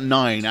are only about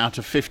 9 out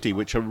of 50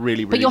 which are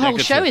really, really But your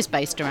negative. whole show is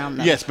based around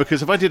that. Yes,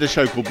 because if I did a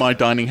show called My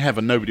Dining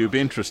Heaven, nobody would be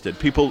interested.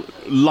 People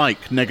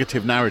like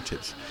negative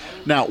narratives.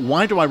 Now,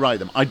 why do I write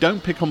them? I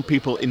don't pick on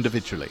people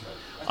individually.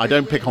 I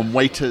don't pick on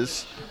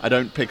waiters. I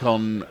don't pick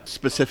on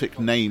specific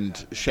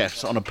named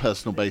chefs on a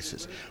personal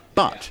basis.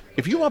 But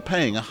if you are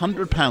paying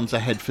 £100 a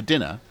head for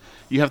dinner,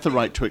 you have the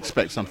right to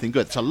expect something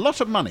good. It's a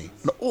lot of money,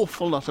 an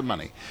awful lot of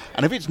money.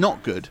 And if it's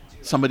not good,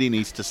 somebody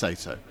needs to say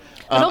so.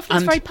 But often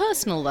it's very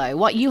personal, though.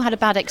 What, you had a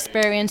bad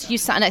experience, you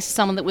sat next to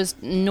someone that was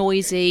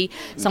noisy,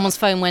 someone's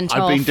phone went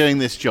off. I've been doing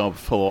this job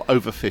for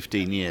over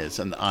 15 years,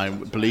 and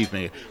believe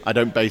me, I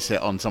don't base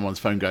it on someone's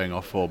phone going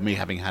off or me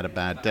having had a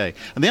bad day.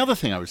 And the other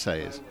thing I would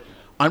say is,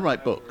 I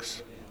write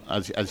books.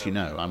 As you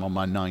know, I'm on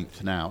my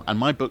 9th now, and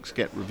my books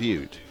get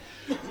reviewed.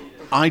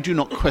 I do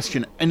not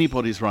question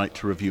anybody's right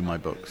to review my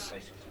books.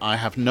 I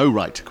have no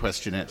right to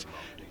question it,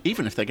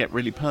 even if they get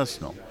really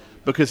personal,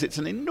 because it's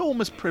an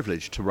enormous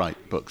privilege to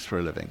write books for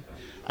a living.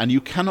 And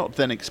you cannot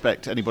then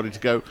expect anybody to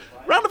go,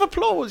 round of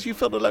applause, you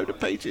filled a load of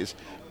pages.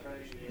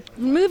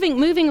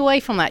 Moving away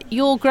from that,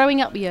 your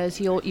growing up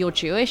years, you're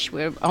Jewish,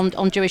 we're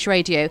on Jewish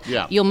radio.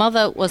 Yeah. Your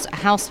mother was a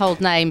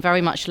household name,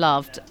 very much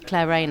loved,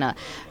 Claire Rayner.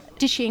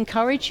 Did she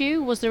encourage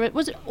you? Was there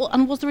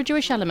a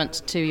Jewish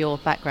element to your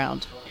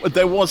background?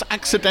 There was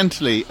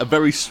accidentally a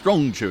very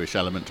strong Jewish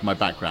element to my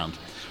background,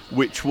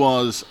 which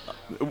was,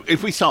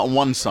 if we start on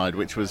one side,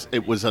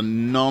 it was a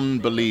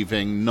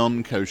non-believing,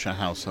 non-kosher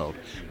household.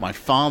 My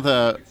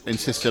father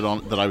insisted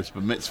on that I was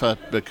bar mitzvah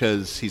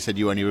because he said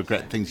you only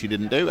regret things you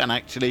didn't do, and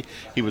actually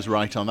he was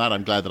right on that.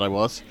 I'm glad that I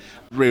was.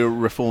 Real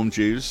Reformed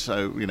Jews,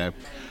 so,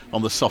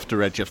 on the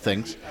softer edge of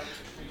things.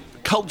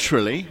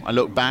 Culturally, I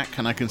look back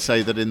and I can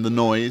say that in the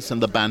noise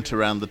and the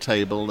banter around the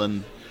table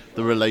and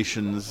the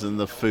relations and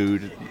the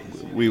food,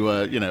 we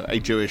were, a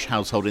Jewish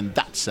household in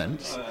that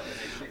sense.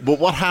 But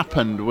what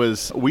happened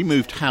was we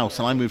moved house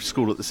and I moved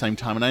school at the same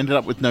time, and I ended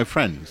up with no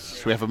friends.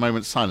 Should we have a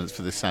moment's silence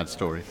for this sad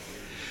story?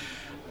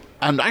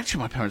 And actually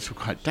my parents were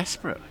quite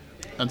desperate.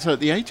 And so at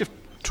the age of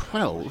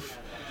 12,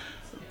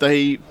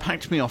 they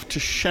packed me off to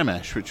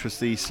Shemesh, which was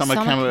the summer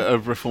camp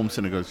of Reform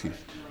Synagogue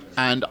youth.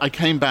 And I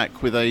came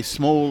back with a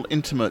small,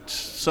 intimate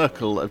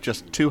circle of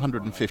just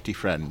 250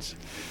 friends,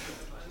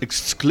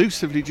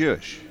 exclusively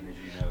Jewish.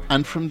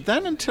 And from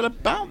then until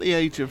about the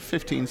age of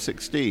 15,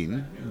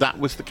 16, that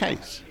was the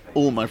case.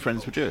 All my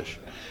friends were Jewish.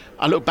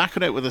 I look back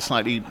at it with a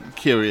slightly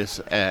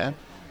curious air.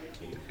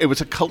 It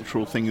was a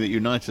cultural thing that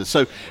united us.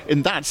 So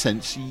in that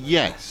sense,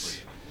 yes.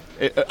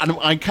 And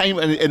I came,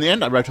 and in the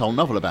end I wrote a whole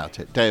novel about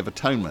it, Day of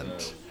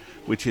Atonement,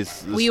 which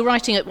is... Were you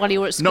writing it while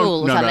you were at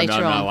school? No,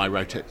 later on? I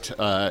wrote it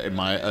in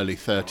my early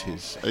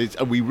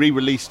 30s. We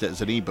re-released it as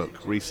an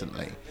ebook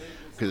recently,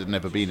 because it had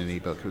never been an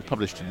ebook. It was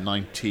published in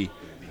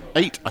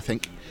 98, I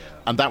think,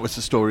 and that was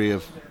the story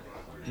of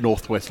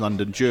Northwest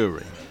London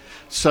Jewry.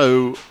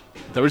 So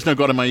there is no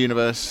God in my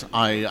universe.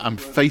 I'm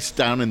face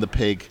down in the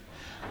pig,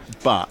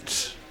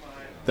 but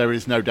there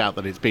is no doubt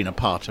that it's been a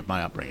part of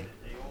my upbringing.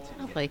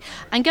 Lovely.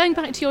 And going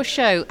back to your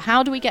show,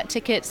 how do we get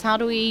tickets? How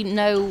do we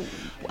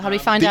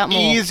find out more?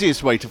 The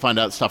easiest way to find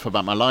out stuff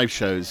about my live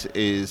shows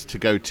is to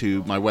go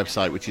to my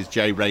website, which is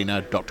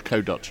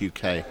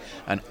jrayner.co.uk,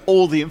 and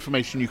all the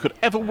information you could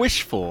ever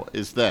wish for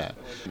is there.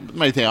 The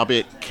main thing, I'll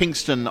be at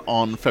Kingston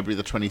on February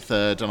the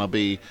 23rd, and I'll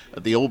be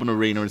at the Alban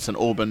Arena in St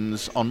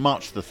Albans on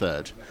March the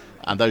 3rd,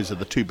 and those are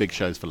the two big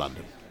shows for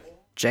London.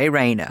 Jay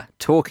Rayner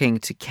talking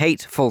to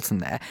Kate Fulton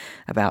there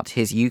about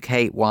his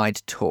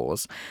UK-wide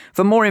tours.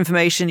 For more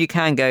information, you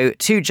can go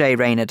to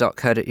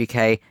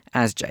jrayner.co.uk,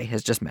 as Jay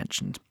has just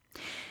mentioned.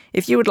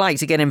 If you would like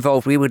to get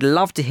involved, we would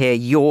love to hear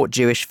your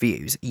Jewish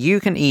views. You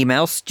can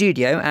email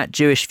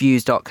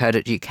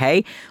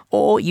studio@jewishviews.co.uk,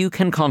 or you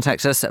can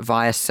contact us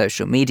via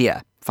social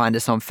media. Find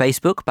us on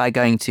Facebook by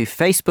going to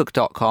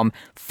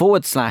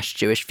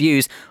facebook.com/Jewish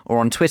Views, or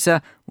on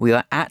Twitter, we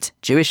are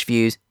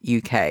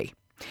 @JewishViewsUK.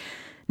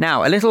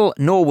 Now, a little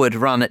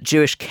Norwood-run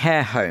Jewish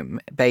care home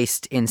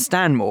based in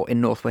Stanmore in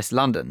northwest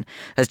London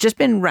has just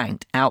been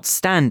ranked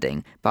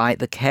outstanding by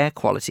the Care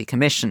Quality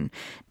Commission.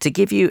 To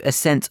give you a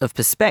sense of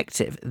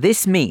perspective,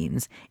 this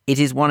means it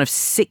is one of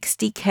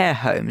 60 care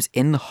homes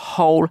in the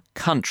whole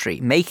country,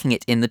 making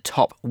it in the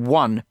top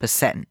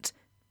 1%.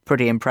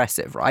 Pretty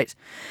impressive, right?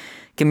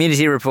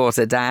 Community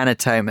reporter Diana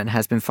Toman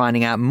has been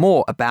finding out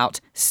more about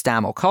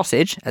Stanmore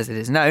Cottage, as it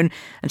is known,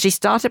 and she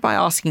started by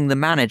asking the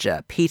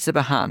manager, Peter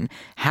Behan,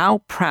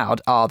 how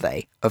proud are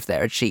they of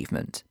their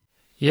achievement?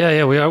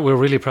 Yeah, we are. We're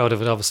really proud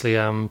of it, obviously.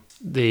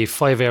 The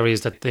 5 areas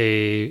that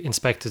they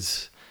inspected,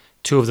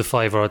 2 of the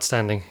 5 are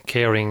outstanding,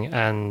 caring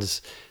and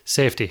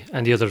safety,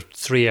 and the other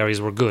 3 areas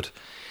were good.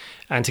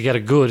 And to get a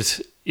good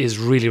is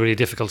really, really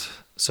difficult.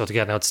 So to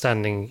get an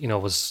outstanding,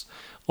 was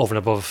over and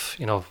above,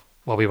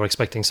 what we were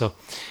expecting. So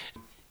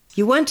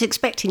you weren't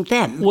expecting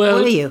them,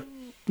 were you?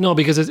 No,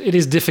 because it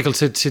is difficult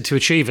to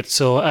achieve it.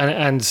 So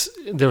and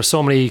there are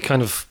so many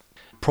kind of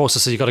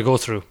processes you got to go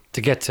through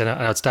to get to an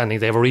outstanding.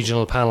 They have a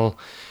regional panel,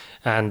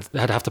 and they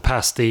have to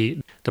pass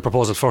the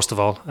proposal first of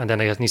all, and then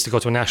it needs to go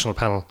to a national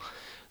panel.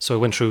 So it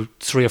went through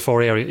 3 or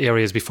 4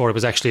 areas before it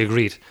was actually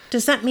agreed.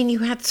 Does that mean you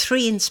had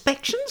 3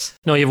 inspections?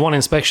 No, you have 1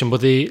 inspection, but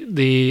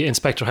the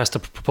inspector has to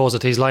propose it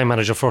to his line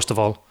manager first of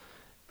all,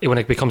 when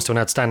it becomes to an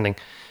outstanding.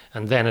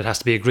 And then it has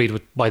to be agreed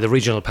with by the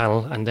regional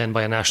panel and then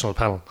by a national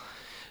panel.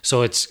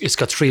 So it's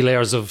got 3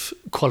 layers of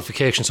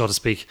qualification, so to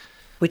speak.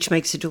 Which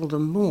makes it all the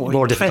more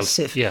Difficult.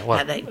 impressive. Yeah,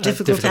 well,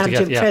 difficult and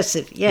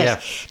impressive, yes. Yeah.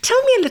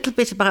 Tell me a little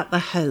bit about the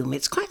home.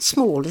 It's quite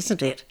small,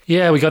 isn't it?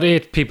 Yeah, we got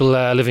 8 people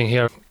living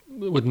here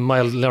with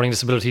mild learning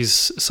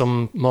disabilities,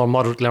 some more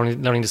moderate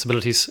learning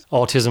disabilities,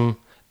 autism,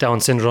 Down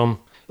syndrome,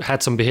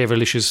 had some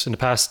behavioural issues in the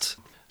past.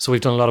 So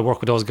we've done a lot of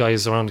work with those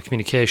guys around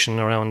communication,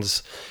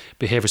 around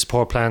behaviour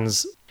support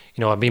plans,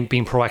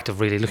 being proactive,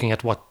 really, looking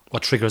at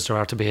what triggers there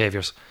are to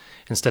behaviours,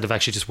 instead of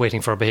actually just waiting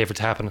for a behaviour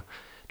to happen,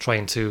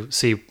 trying to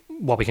see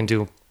what we can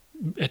do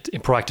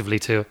proactively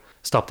to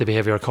stop the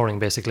behaviour occurring,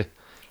 basically.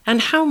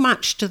 And how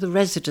much do the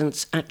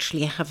residents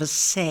actually have a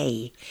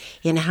say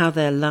in how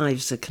their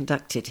lives are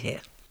conducted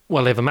here?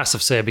 Well, they have a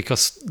massive say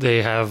because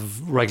they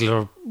have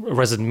regular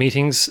resident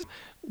meetings.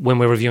 When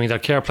we're reviewing their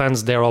care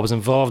plans, they're always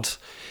involved.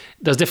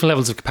 There's different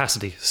levels of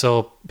capacity,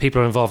 so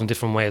people are involved in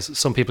different ways.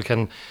 Some people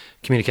can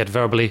communicate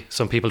verbally,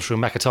 some people through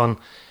Makaton,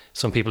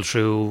 some people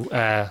through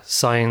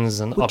signs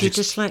and objects. Would you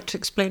just like to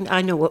explain?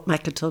 I know what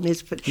Makaton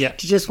is, but do you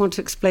just want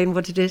to explain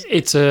what it is?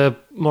 It's a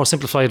more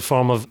simplified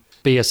form of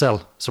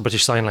BSL, so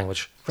British Sign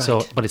Language.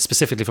 Right. But it's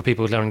specifically for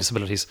people with learning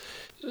disabilities.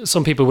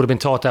 Some people would have been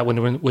taught that when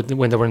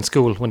they were in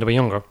school, when they were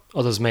younger.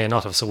 Others may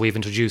not have, so we've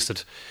introduced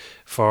it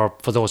for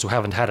those who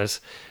haven't had it.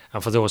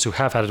 And for those who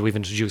have had it, we've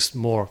introduced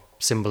more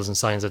symbols and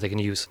signs that they can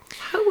use.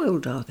 How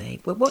old are they?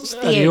 Well, what's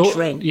the age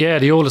range? Yeah,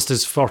 the oldest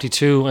is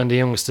 42 and the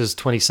youngest is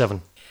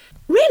 27.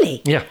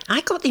 Really? Yeah. I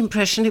got the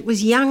impression it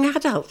was young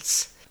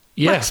adults.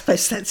 Yeah. Well, I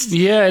suppose that's...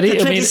 Yeah, the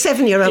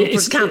 27-year-old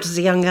would count as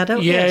a young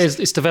adult. Yeah, yes.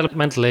 it's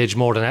developmental age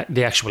more than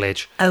the actual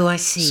age. Oh, I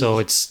see.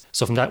 So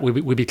from that,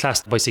 we'd be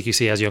classed by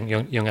CQC as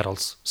young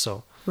adults.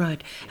 So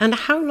right. And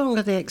how long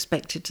are they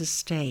expected to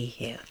stay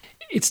here?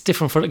 It's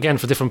different for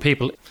different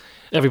people.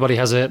 Everybody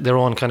has their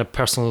own kind of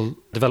personal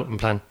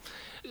development plan.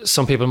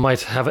 Some people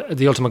might have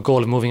the ultimate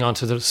goal of moving on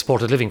to the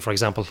supported living, for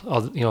example,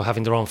 or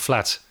having their own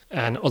flat.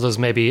 and others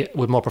maybe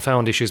with more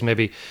profound issues.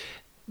 Maybe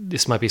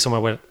this might be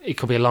somewhere where it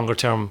could be a longer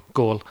term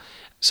goal.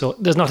 So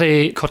there's not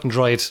a cut and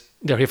dried,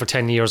 they're here for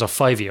 10 years or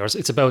 5 years.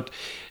 It's about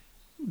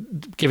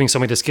giving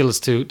somebody the skills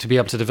to be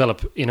able to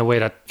develop in a way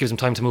that gives them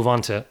time to move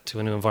on to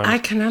a new environment. I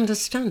can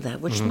understand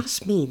that, which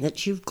must mean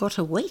that you've got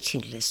a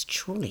waiting list,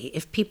 surely,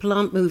 if people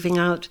aren't moving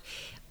out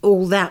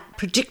all that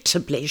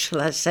predictably,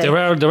 shall I say. There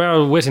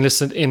are waiting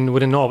lists within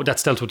Norwood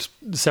that's dealt with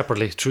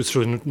separately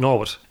through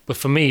Norwood. But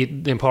for me,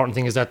 the important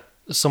thing is that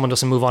someone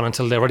doesn't move on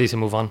until they're ready to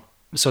move on.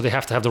 So they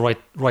have to have the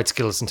right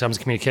skills in terms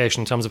of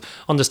communication, in terms of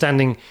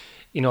understanding,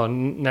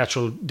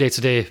 natural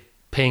day-to-day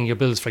paying your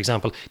bills, for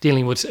example,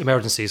 dealing with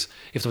emergencies,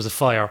 if there was a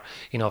fire,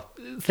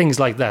 things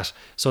like that.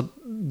 So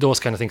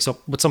those kind of things. So,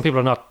 but some people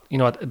are not,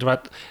 they're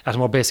at a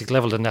more basic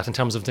level than that in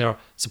terms of their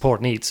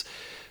support needs.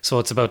 So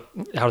it's about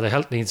how their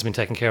health needs have been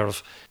taken care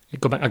of. I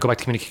go back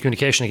to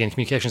communication again.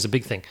 Communication is a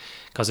big thing,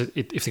 because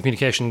if the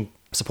communication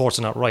supports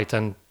are not right,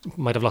 then you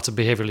might have lots of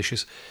behavioural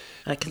issues.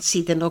 I can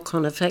see the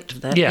knock-on effect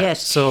of that, yeah,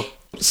 yes.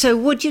 So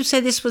would you say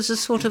this was a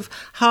sort of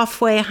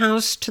halfway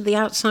house to the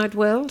outside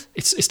world?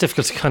 It's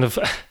difficult to kind of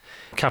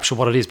capture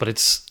what it is, but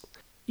it's,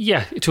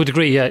 yeah, to a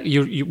degree, yeah.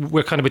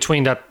 We're kind of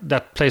between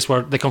that place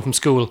where they come from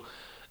school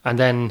and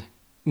then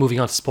moving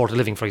on to supported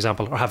living, for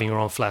example, or having your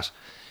own flat.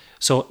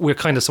 So we're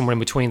kind of somewhere in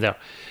between there.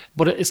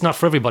 But it's not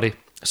for everybody.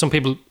 Some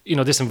people,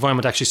 this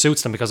environment actually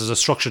suits them because there's a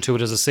structure to it,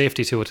 there's a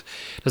safety to it,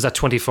 there's that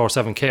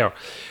 24/7 care,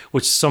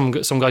 which some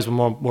guys with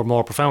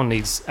more profound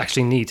needs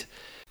actually need.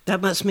 That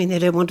must mean they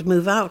don't want to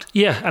move out.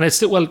 Yeah, and it's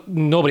still,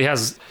 nobody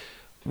has.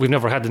 We've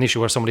never had an issue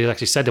where somebody has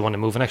actually said they want to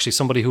move, and actually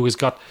somebody who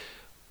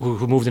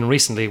moved in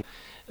recently,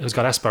 who's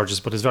got Asperger's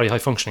but is very high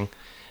functioning.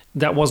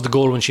 That was the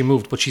goal when she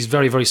moved, but she's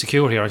very, very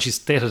secure here, and she's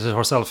stated it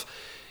herself.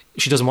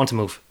 She doesn't want to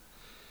move.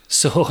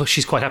 So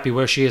she's quite happy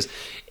where she is.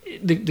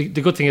 The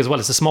good thing as well,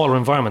 it's a smaller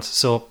environment.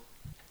 So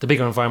the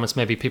bigger environments,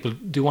 maybe people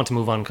do want to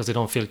move on because they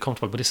don't feel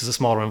comfortable. But this is a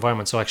smaller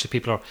environment, so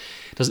actually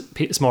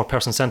it's more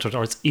person-centred,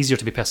 or it's easier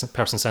to be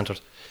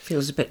person-centred.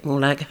 Feels a bit more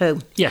like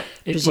home. Yeah,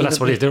 well,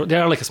 that's what it is. They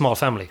are like a small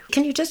family.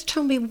 Can you just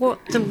tell me what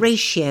the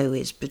ratio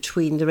is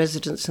between the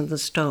residents and the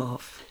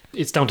staff?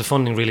 It's down to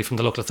funding, really, from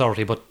the local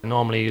authority, but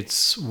normally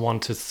it's 1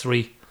 to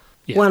 3.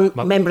 Yeah, one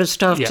member of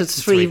staff to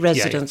three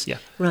residents. Yeah.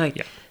 Right.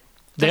 Yeah.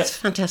 That's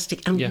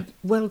fantastic, and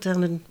well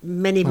done, and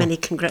many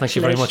congratulations. Thank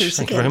you very much.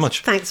 Thank you very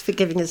much. Thanks for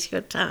giving us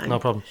your time. No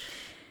problem.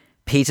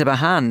 Peter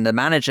Behan, the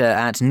manager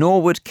at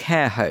Norwood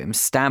care home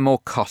Stanmore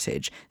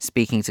Cottage,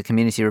 speaking to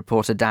community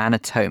reporter Diana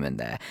Toman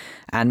there.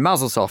 And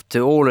muzzles off to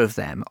all of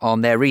them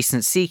on their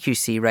recent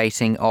CQC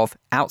rating of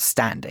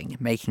outstanding,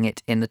 making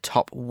it in the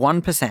top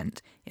 1%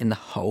 in the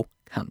whole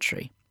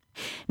country.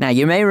 Now,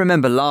 you may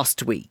remember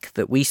last week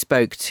that we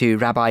spoke to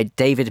Rabbi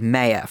David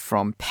Mayer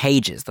from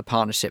Pages, the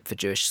Partnership for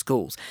Jewish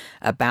Schools,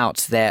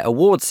 about their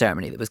award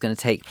ceremony that was going to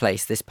take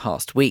place this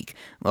past week.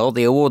 Well,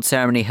 the award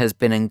ceremony has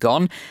been and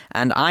gone,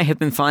 and I have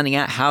been finding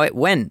out how it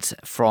went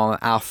from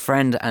our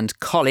friend and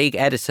colleague,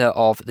 editor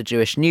of the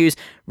Jewish News,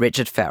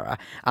 Richard Ferrer.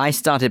 I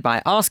started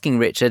by asking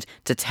Richard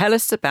to tell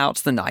us about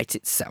the night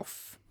itself.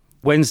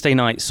 Wednesday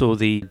night saw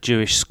the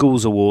Jewish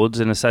Schools Awards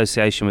in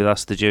association with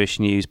us, the Jewish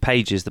News,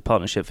 Pages, the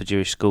Partnership for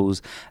Jewish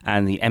Schools,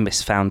 and the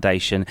Emis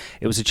Foundation.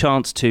 It was a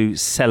chance to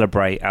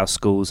celebrate our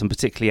schools and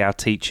particularly our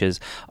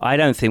teachers. I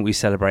don't think we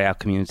celebrate our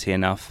community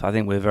enough. I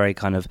think we're very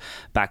kind of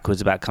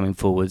backwards about coming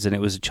forwards, and it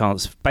was a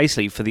chance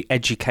basically for the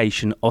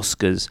education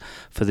Oscars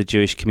for the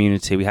Jewish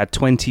community. We had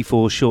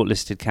 24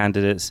 shortlisted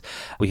candidates.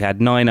 We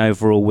had 9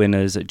 overall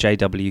winners at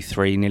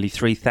JW3, nearly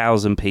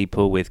 3,000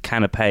 people with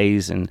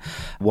canapes and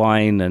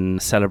wine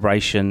and celebration,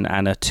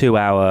 and a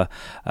 2-hour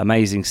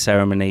amazing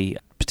ceremony.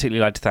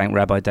 Particularly like to thank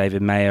Rabbi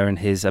David Mayer and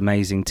his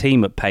amazing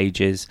team at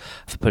Pages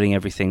for putting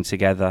everything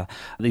together.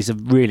 These are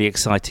really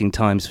exciting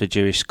times for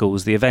Jewish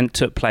schools. The event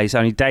took place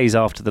only days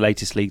after the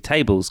latest league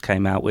tables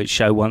came out, which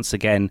show once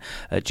again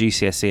at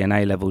GCSE and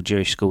A-level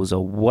Jewish schools are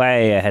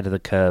way ahead of the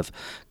curve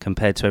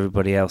compared to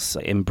everybody else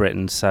in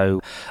Britain.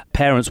 So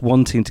parents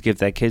wanting to give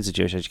their kids a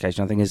Jewish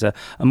education, I think, is a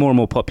more and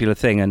more popular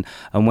thing. And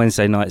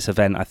Wednesday night's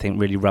event, I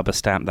think, really rubber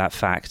stamped that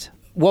fact.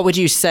 What would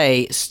you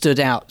say stood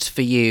out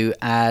for you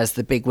as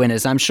the big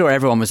winners? I'm sure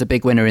everyone was a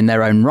big winner in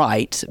their own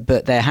right,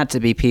 but there had to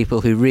be people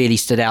who really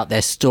stood out,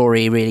 their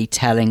story really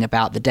telling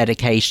about the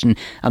dedication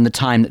and the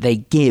time that they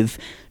give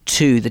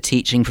to the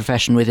teaching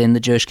profession within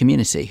the Jewish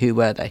community. Who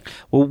were they?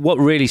 Well, what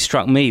really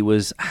struck me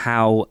was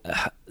how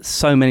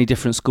so many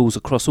different schools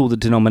across all the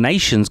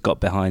denominations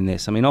got behind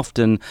this. I mean,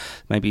 often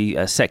maybe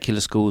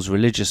secular schools,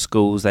 religious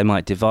schools, they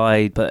might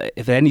divide, but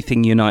if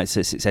anything unites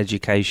us, it's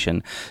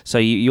education. So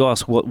you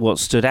ask what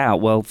stood out.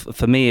 Well,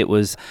 for me, it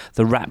was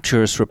the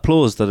rapturous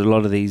applause that a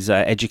lot of these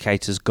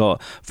educators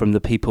got from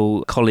the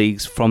people,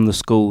 colleagues from the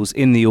schools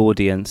in the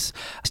audience.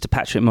 Mr.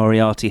 Patrick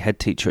Moriarty, head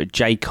teacher at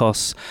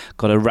JCOS,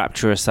 got a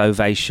rapturous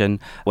ovation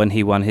when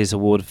he won his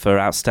award for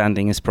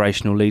outstanding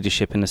inspirational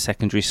leadership in a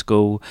secondary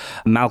school.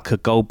 Malka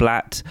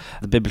Goldblatt,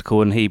 was the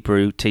biblical and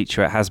Hebrew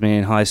teacher at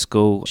Hasmonean High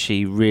School.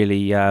 She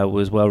really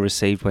was well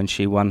received when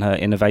she won her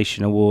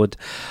Innovation Award.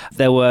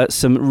 There were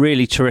some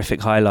really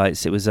terrific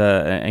highlights. It was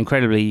an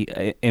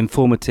incredibly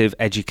informative,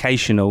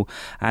 educational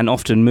and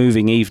often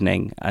moving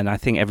evening, and I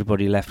think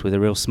everybody left with a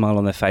real smile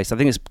on their face. I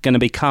think it's going to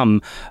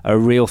become a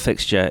real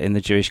fixture in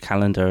the Jewish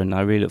calendar, and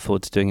I really look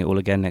forward to doing it all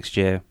again next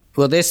year.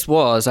 Well, this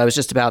was, I was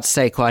just about to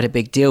say, quite a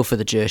big deal for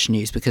the Jewish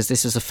News, because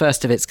this was the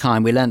first of its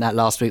kind. We learned that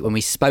last week when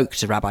we spoke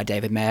to Rabbi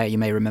David Mayer. You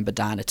may remember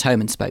Diana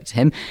Toman spoke to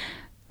him.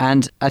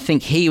 And I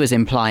think he was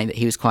implying that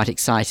he was quite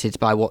excited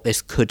by what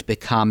this could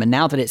become. And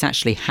now that it's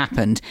actually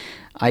happened,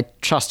 I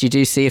trust you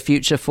do see a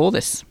future for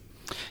this.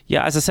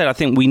 Yeah, as I said, I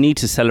think we need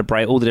to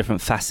celebrate all the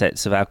different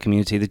facets of our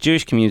community. The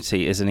Jewish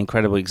community is an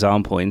incredible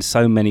example in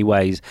so many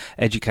ways,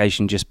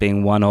 education just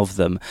being one of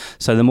them.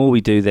 So the more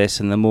we do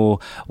this and the more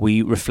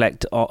we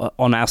reflect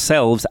on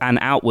ourselves and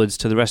outwards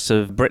to the rest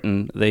of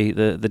Britain,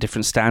 the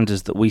different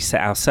standards that we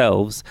set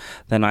ourselves,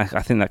 then I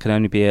think that can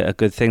only be a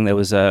good thing. There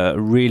was a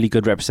really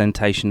good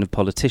representation of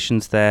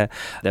politicians there.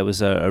 There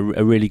was a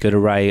really good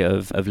array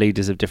of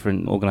leaders of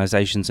different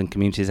organisations and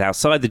communities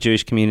outside the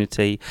Jewish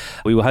community.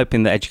 We were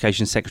hoping that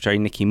Education Secretary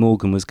Nikki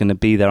Morgan was going to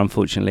be there.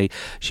 Unfortunately,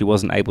 she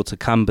wasn't able to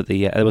come, but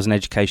there was an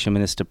education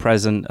minister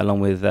present,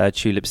 along with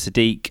Tulip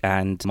Sadiq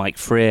and Mike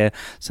Freer.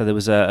 So there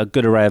was a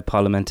good array of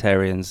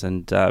parliamentarians,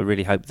 and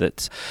really hope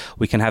that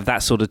we can have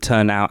that sort of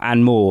turnout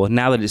and more.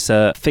 Now that it's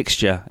a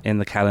fixture in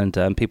the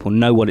calendar and people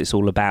know what it's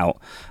all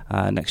about,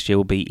 next year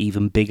will be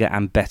even bigger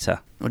and better.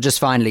 Well,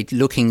 just finally,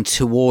 looking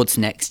towards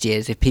next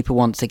year's, if people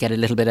want to get a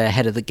little bit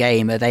ahead of the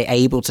game, are they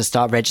able to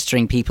start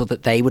registering people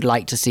that they would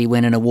like to see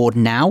win an award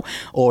now,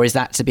 or is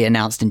that to be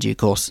announced in due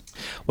course?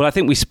 Well, I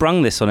think we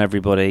sprung this on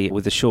everybody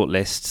with the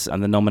shortlists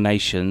and the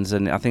nominations,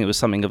 and I think it was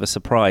something of a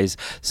surprise.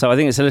 So I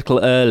think it's a little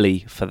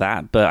early for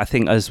that, but I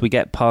think as we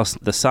get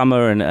past the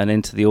summer and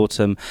into the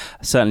autumn,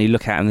 certainly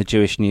look out in the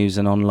Jewish News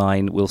and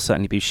online, we'll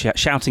certainly be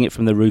shouting it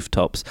from the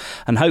rooftops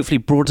and hopefully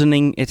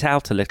broadening it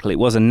out a little. It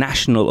was a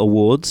national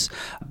awards,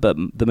 but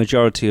the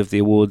majority of the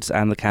awards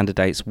and the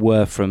candidates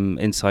were from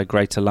inside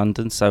Greater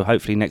London, so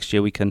hopefully next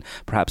year we can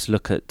perhaps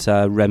look at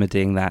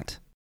remedying that.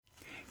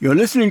 You're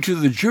listening to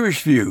The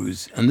Jewish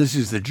Views, and this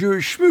is the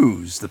Jewish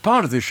Schmooze, the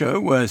part of the show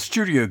where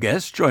studio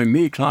guests join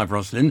me, Clive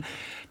Roslin,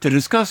 to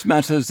discuss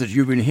matters that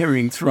you've been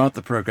hearing throughout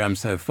the programme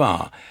so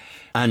far.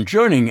 And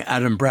joining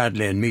Adam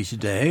Bradley and me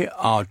today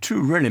are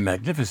two really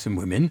magnificent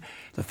women,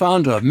 the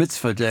founder of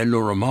Mitzvah Day,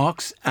 Laura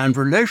Marks, and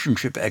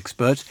relationship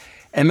expert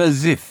Emma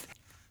Ziff.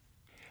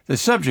 The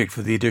subject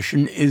for the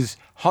edition is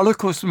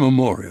Holocaust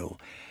Memorial.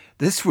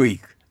 This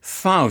week,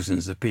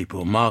 thousands of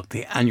people marked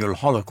the annual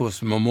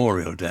Holocaust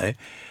Memorial Day,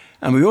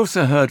 and we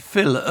also heard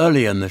Phil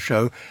earlier in the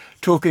show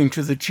talking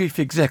to the chief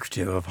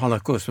executive of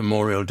Holocaust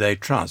Memorial Day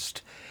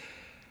Trust.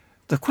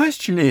 The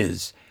question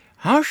is,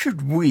 how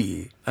should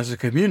we, as a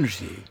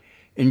community,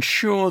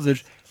 ensure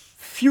that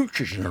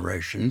future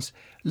generations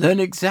learn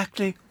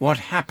exactly what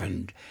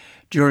happened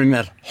during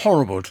that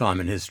horrible time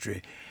in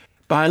history?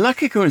 By a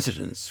lucky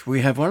coincidence,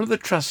 we have one of the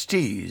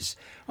trustees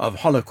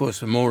of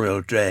Holocaust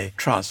Memorial Day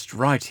Trust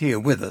right here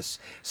with us.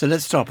 So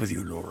let's start with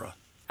you, Laura.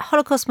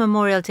 Holocaust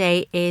Memorial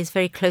Day is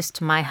very close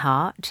to my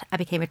heart. I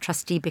became a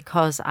trustee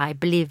because I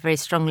believe very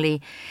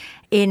strongly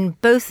in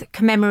both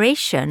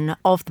commemoration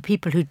of the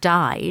people who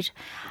died,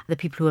 the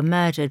people who were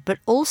murdered, but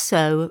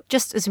also,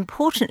 just as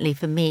importantly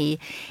for me,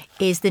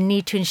 is the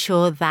need to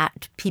ensure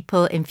that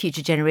people in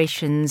future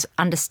generations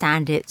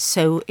understand it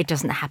so it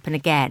doesn't happen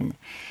again.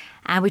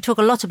 And we talk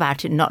a lot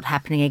about it not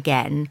happening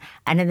again.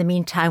 And in the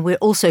meantime, we're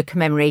also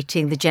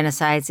commemorating the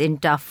genocides in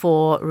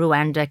Darfur,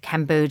 Rwanda,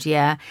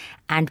 Cambodia,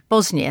 and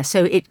Bosnia.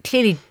 So it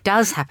clearly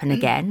does happen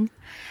again.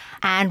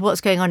 And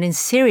what's going on in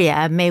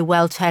Syria may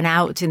well turn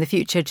out in the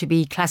future to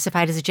be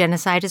classified as a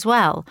genocide as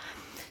well.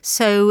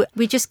 So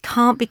we just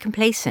can't be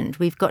complacent.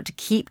 We've got to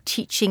keep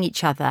teaching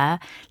each other,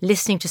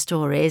 listening to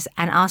stories,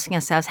 and asking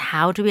ourselves,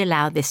 how do we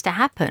allow this to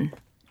happen?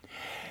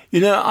 You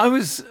know, I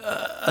was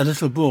a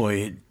little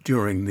boy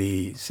during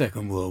the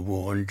Second World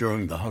War and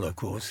during the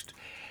Holocaust,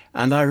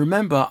 and I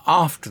remember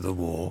after the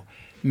war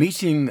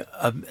meeting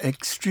an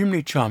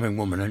extremely charming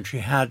woman, and she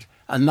had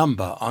a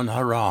number on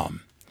her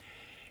arm.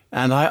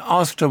 And I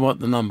asked her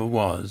what the number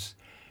was,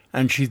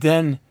 and she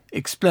then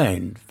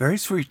explained very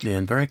sweetly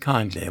and very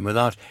kindly and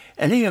without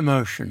any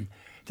emotion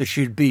that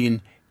she'd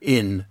been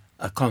in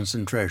a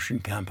concentration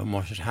camp and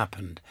what had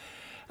happened.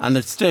 And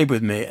it's stayed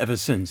with me ever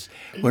since.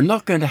 We're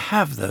not going to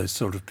have those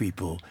sort of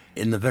people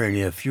in the very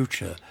near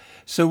future.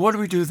 So what do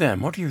we do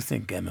then? What do you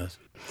think, Emma?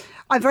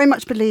 I very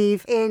much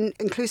believe in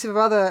inclusive of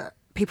other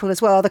people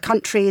as well, other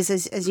countries,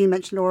 as you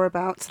mentioned, Laura,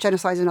 about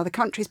genocides in other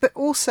countries, but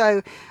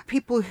also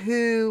people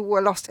who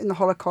were lost in the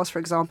Holocaust, for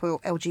example,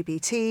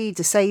 LGBT,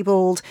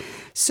 disabled.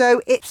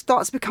 So it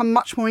starts to become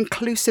much more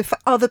inclusive for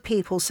other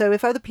people. So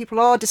if other people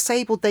are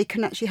disabled, they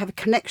can actually have a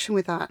connection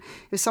with that.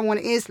 If someone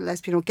is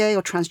lesbian or gay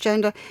or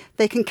transgender,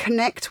 they can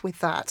connect with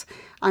that.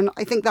 And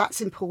I think that's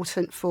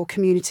important for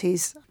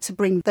communities to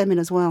bring them in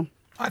as well.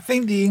 I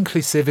think the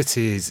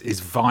inclusivity is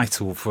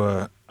vital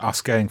for us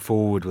going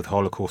forward with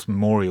Holocaust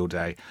Memorial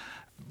Day.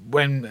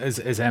 when, as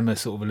Emma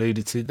sort of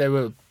alluded to, there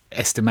were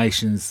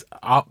estimations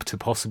up to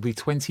possibly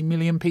 20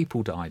 million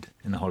people died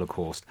in the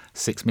Holocaust.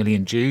 6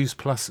 million Jews,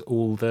 plus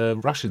all the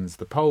Russians,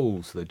 the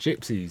Poles, the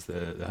Gypsies,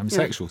 the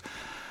homosexuals. Yeah.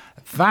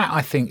 That,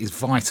 I think, is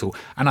vital.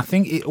 And I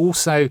think it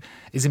also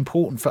is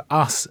important for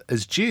us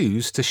as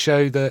Jews to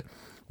show that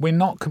we're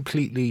not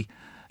completely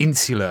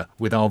insular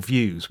with our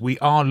views. We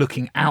are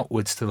looking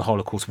outwards to the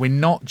Holocaust. We're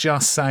not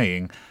just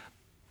saying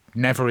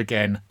never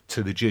again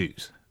to the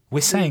Jews.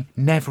 We're saying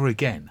never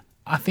again.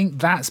 I think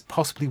that's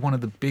possibly one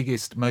of the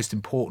biggest, most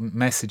important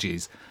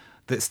messages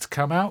that's to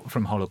come out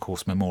from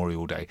Holocaust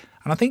Memorial Day.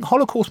 And I think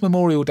Holocaust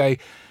Memorial Day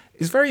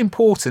is very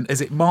important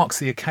as it marks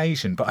the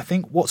occasion. But I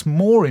think what's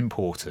more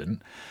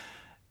important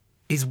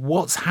is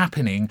what's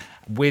happening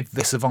with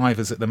the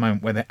survivors at the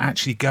moment, where they're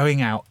actually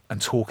going out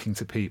and talking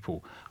to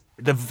people.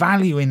 The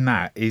value in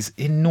that is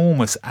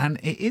enormous, and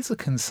it is a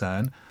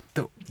concern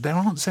that there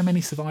aren't so many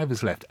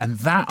survivors left. And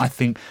that, I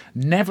think,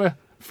 never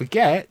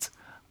forget.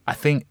 I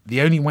think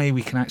the only way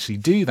we can actually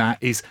do that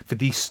is for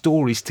these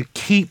stories to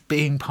keep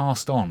being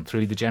passed on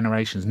through the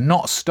generations,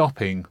 not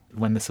stopping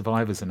when the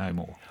survivors are no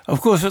more.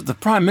 Of course, what the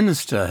Prime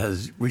Minister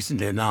has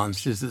recently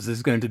announced is that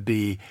there's going to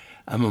be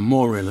a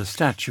memorial, a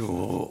statue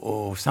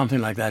or something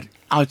like that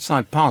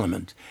outside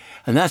Parliament.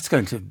 And that's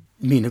going to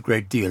mean a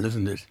great deal,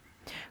 isn't it?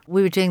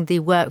 We were doing the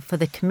work for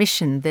the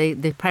commission,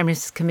 the Prime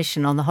Minister's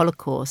Commission on the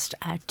Holocaust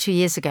 2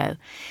 years ago.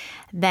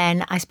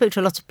 Then I spoke to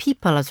a lot of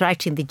people. I was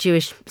writing the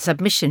Jewish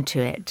submission to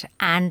it.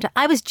 And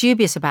I was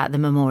dubious about the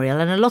memorial.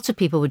 And a lot of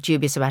people were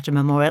dubious about a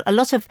memorial. A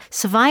lot of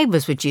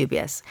survivors were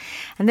dubious.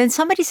 And then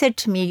somebody said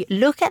to me,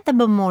 look at the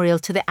memorial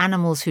to the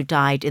animals who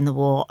died in the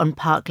war on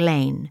Park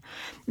Lane.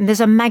 And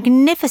there's a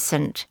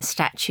magnificent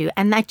statue.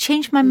 And I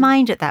changed my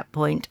mind at that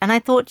point. And I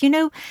thought,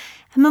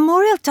 a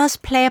memorial does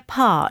play a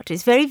part.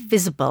 It's very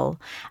visible.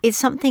 It's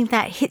something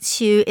that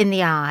hits you in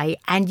the eye,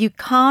 and you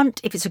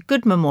can't, if it's a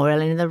good memorial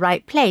and in the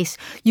right place,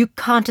 you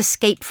can't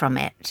escape from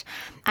it.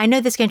 I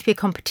know there's going to be a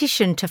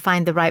competition to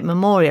find the right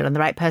memorial and the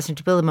right person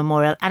to build a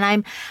memorial,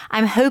 and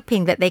I'm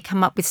hoping that they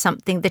come up with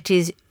something that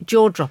is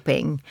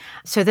jaw-dropping,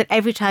 so that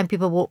every time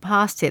people walk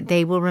past it,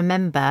 they will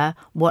remember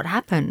what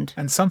happened.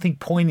 And something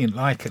poignant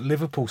like at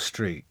Liverpool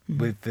Street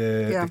with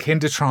the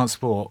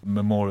Kindertransport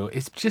Memorial.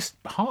 It's just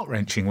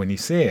heart-wrenching when you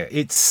see it.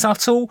 It's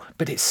subtle,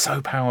 but it's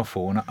so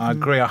powerful, and I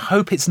agree. I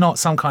hope it's not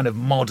some kind of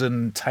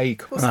modern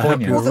take.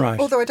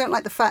 Although I don't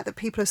like the fact that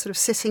people are sort of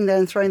sitting there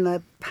and throwing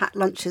their packed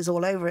lunches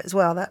all over it as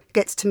well. That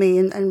gets to me,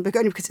 and only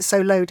because it's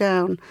so low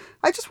down.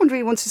 I just wonder what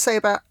you wanted to say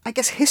about, I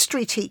guess,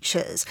 history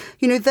teachers.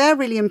 They're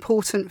really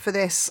important for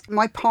this.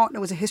 My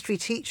partner was a history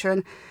teacher,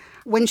 and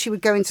when she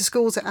would go into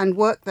schools and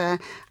work there,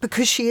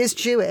 because she is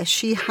Jewish,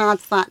 she had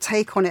that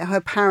take on it.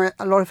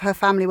 A lot of her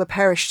family were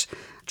perished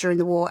during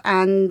the war,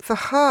 and for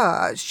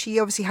her, she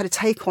obviously had a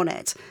take on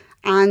it.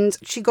 And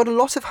she got a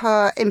lot of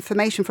her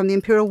information from the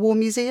Imperial War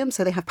Museum,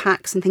 so they have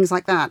packs and things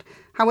like that.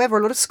 However,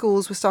 a lot of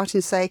schools were starting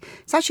to say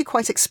it's actually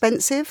quite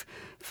expensive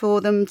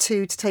for them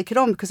to take it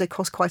on because they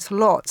cost quite a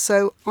lot.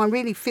 So I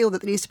really feel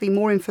that there needs to be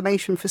more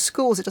information for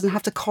schools. It doesn't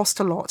have to cost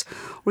a lot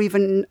or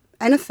even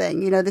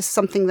anything. This is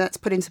something that's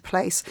put into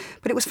place.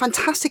 But it was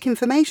fantastic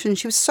information.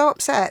 She was so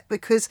upset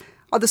because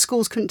other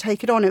schools couldn't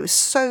take it on. It was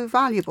so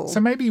valuable. So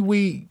maybe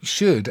we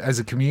should, as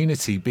a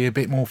community, be a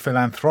bit more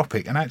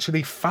philanthropic and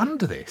actually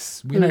fund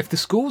this. If the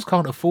schools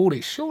can't afford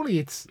it, surely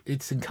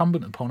it's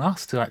incumbent upon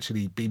us to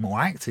actually be more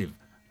active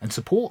and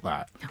support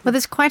that. Well,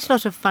 there's quite a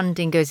lot of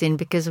funding goes in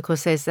because, of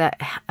course, there's the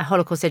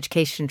Holocaust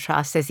Education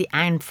Trust, there's the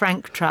Anne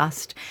Frank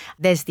Trust,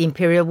 there's the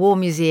Imperial War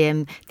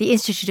Museum, the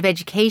Institute of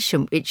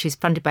Education, which is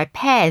funded by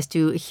Pears,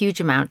 do a huge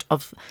amount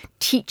of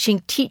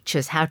teaching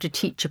teachers how to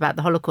teach about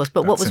the Holocaust.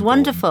 But what was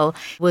wonderful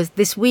was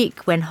this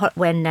week when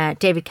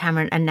David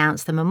Cameron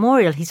announced the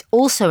memorial, he's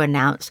also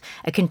announced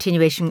a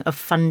continuation of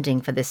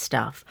funding for this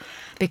stuff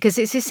because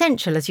it's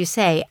essential, as you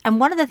say. And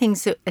one of the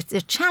things that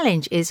the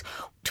challenge is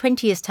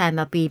 20 years' time,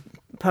 there'll be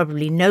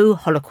probably no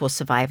Holocaust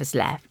survivors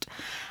left.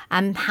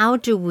 And how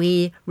do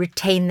we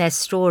retain their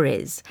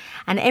stories?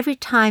 And every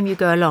time you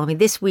go along,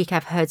 this week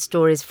I've heard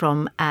stories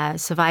from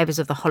survivors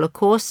of the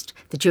Holocaust,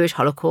 the Jewish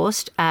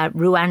Holocaust,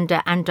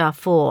 Rwanda and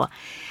Darfur.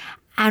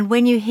 And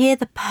when you hear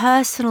the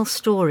personal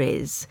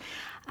stories,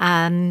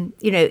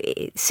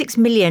 6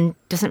 million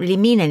doesn't really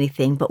mean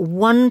anything, but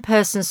one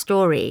person's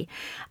story,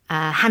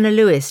 Hannah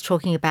Lewis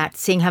talking about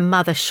seeing her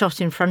mother shot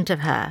in front of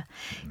her,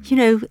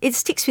 it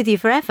sticks with you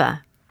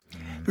forever.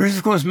 There is,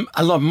 of course,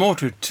 a lot more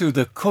to it, too.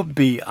 There could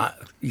be, I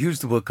use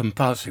the word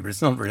compulsory, but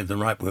it's not really the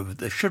right word, but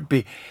there should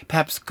be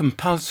perhaps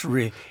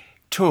compulsory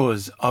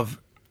tours of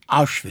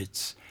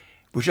Auschwitz,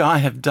 which I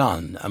have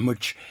done and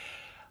which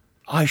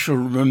I shall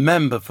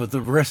remember for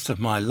the rest of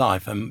my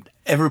life. And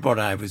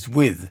everybody I was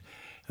with,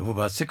 there were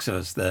about 6 of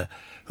us there,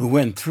 who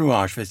went through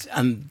Auschwitz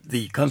and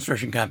the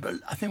concentration camp.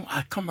 I can't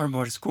remember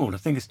what it's called. I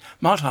think it's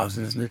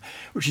Mauthausen, isn't it?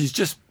 Which is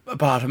just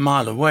about a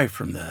mile away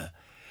from there.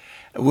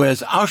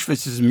 Whereas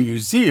Auschwitz is a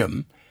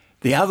museum,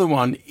 the other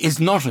one is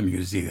not a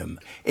museum.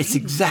 It's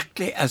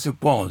exactly as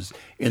it was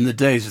in the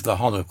days of the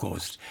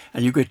Holocaust.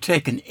 And you get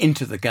taken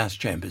into the gas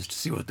chambers to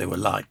see what they were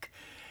like.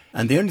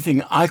 And the only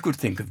thing I could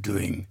think of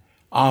doing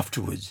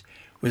afterwards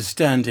was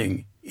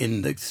standing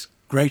in this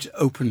great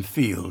open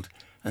field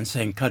and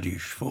saying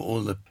Kaddish for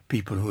all the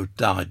people who had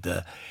died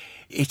there.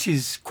 It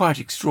is quite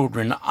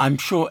extraordinary. And I'm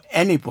sure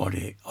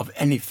anybody of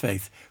any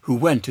faith who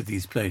went to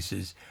these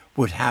places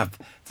would have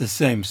the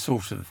same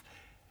sort of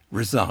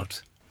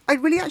result. I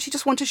really actually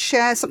just want to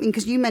share something,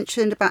 because you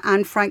mentioned about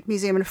Anne Frank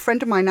Museum, and a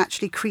friend of mine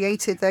actually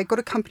they've got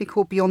a company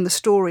called Beyond the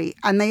Story,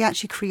 and they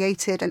actually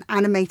created an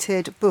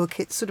animated book.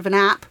 It's sort of an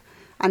app,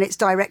 and it's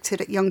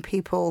directed at young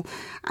people.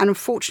 And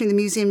unfortunately,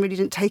 the museum really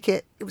didn't take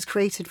it. It was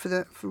created for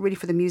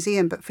the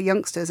museum, but for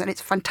youngsters, and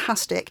it's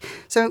fantastic.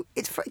 So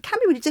it can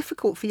be really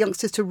difficult for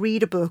youngsters to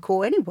read a book,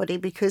 or anybody,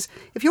 because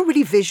if you're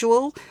really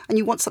visual and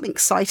you want something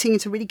exciting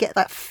to really get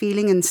that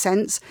feeling and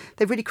sense,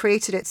 they've really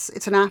created it.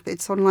 It's an app.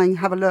 It's online.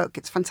 Have a look.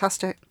 It's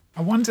fantastic.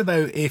 I wonder,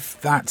 though,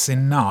 if that's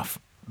enough,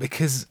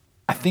 because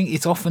I think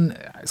it's often,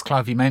 as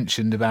Clive, you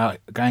mentioned about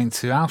going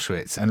to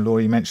Auschwitz, and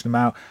Laura, you mentioned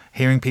about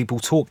hearing people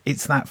talk.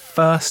 It's that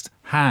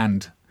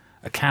first-hand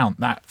account,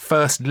 that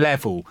first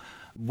level,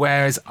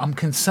 whereas I'm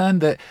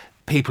concerned that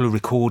people are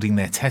recording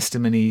their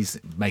testimonies,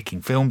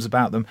 making films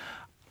about them.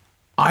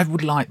 I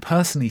would like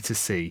personally to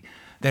see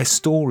their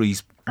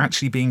stories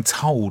actually being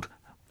told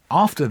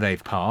after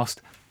they've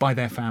passed by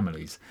their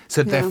families,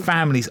 so their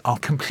families are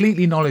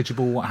completely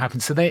knowledgeable what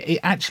happened, so it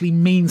actually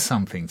means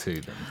something to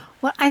them.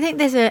 Well, I think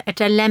there's a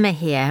dilemma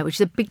here, which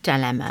is a big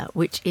dilemma,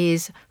 which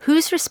is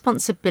whose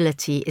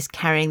responsibility is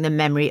carrying the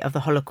memory of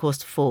the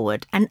Holocaust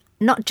forward? And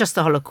not just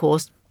the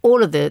Holocaust,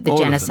 all of the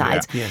genocides.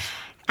 Of them, yes.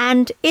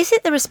 And is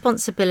it the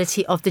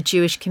responsibility of the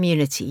Jewish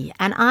community?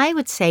 And I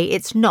would say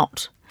it's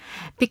not.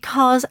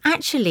 Because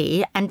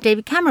actually, and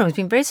David Cameron has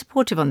been very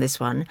supportive on this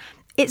one,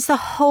 it's the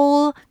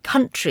whole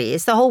country,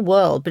 it's the whole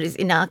world, but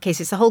in our case,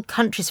 it's the whole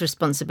country's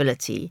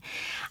responsibility.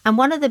 And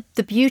one of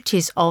the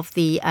beauties of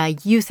the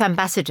youth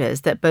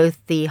ambassadors that both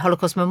the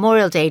Holocaust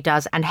Memorial Day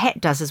does and HET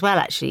does as well,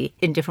 actually,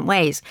 in different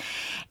ways,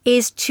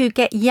 is to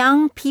get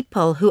young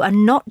people who are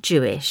not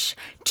Jewish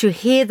to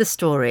hear the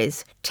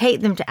stories, take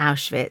them to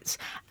Auschwitz,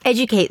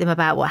 educate them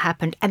about what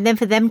happened, and then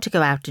for them to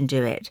go out and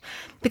do it.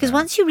 Because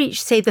once you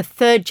reach, say, the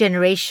third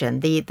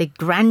generation, the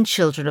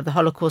grandchildren of the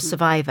Holocaust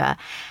survivor,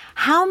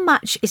 how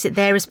much is it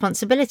their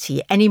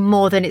responsibility any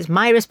more than it's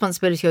my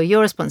responsibility or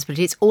your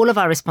responsibility? It's all of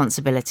our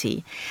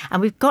responsibility. And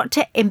we've got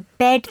to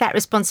embed that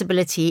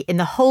responsibility in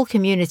the whole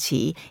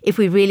community if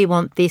we really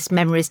want these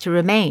memories to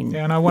remain.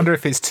 Yeah, and I wonder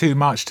if it's too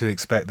much to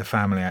expect the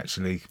family,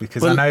 actually,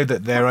 because I know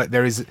that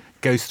there is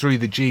goes through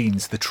the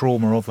genes, the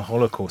trauma of the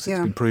Holocaust. It's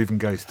been proven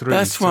goes through.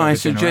 That's why I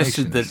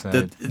suggested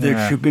that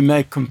there should be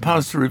made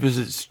compulsory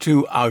visits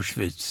to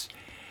Auschwitz,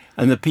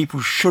 and that people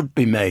should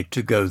be made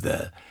to go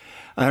there.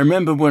 I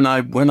remember when I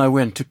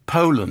went to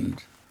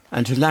Poland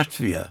and to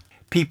Latvia,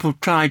 people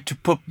tried to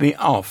put me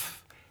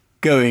off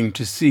going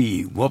to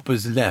see what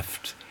was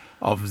left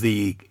of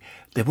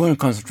there weren't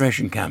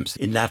concentration camps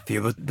in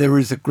Latvia, but there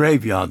is a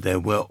graveyard there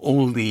where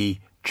all the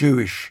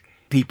Jewish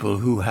people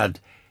who had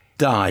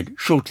died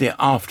shortly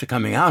after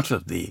coming out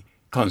of the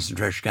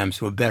concentration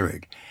camps were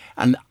buried.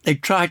 And they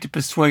tried to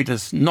persuade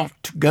us not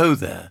to go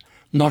there,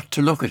 not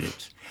to look at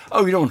it.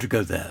 Oh, you don't want to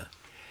go there.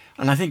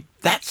 And I think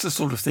that's the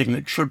sort of thing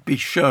that should be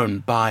shown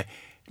by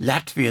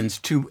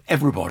Latvians to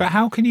everybody. But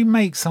how can you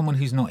make someone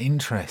who's not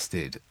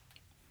interested?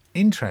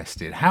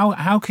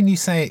 How can you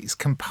say it's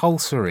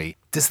compulsory?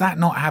 Does that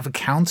not have a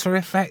counter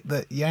effect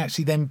that you're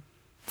actually then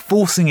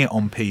forcing it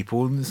on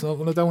people and it's not,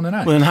 well, I don't want to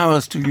know? Well, then how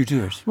else do you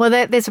do it? Well,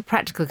 there's a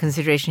practical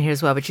consideration here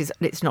as well, which is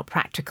it's not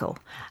practical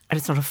and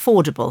it's not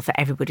affordable for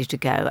everybody to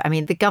go. I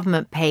mean, the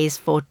government pays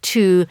for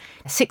 2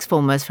 sixth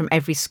formers from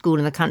every school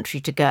in the country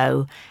to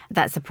go.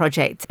 That's the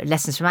project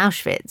Lessons from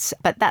Auschwitz.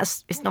 But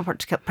it's not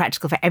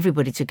practical for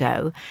everybody to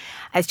go.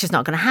 It's just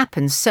not going to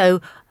happen.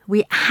 So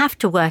we have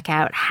to work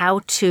out how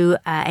to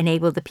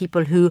enable the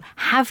people who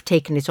have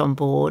taken it on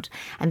board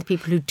and the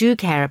people who do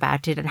care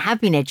about it and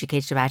have been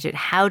educated about it.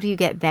 How do you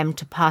get them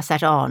to pass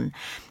that on?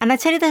 And I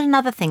tell you, there's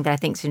another thing that I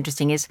think is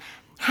interesting is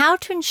how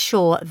to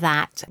ensure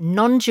that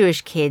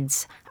non-Jewish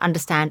kids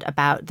understand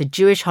about the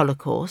Jewish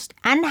Holocaust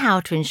and how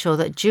to ensure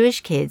that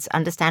Jewish kids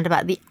understand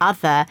about the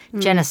other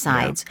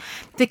genocides.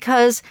 Yeah.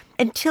 Because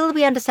until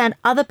we understand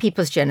other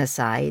people's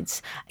genocides,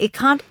 it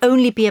can't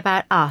only be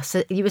about us.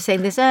 You were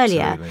saying this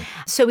earlier. Absolutely.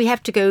 So we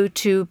have to go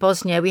to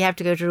Bosnia, we have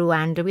to go to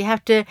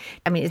Rwanda,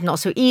 it's not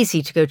so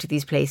easy to go to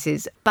these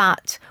places,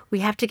 but we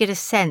have to get a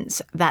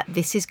sense that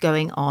this is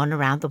going on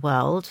around the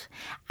world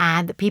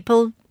and that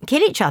people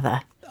kill each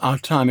other. Our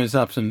time is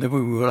up and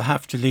we will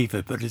have to leave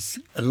it, but it's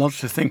a lot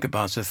to think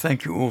about, so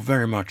thank you all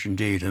very much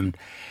indeed. And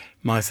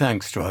my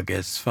thanks to our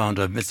guests,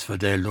 founder of Mitzvah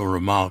Day,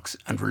 Laura Marks,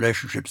 and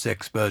relationships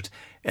expert,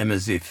 Emma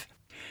Ziff.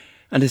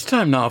 And it's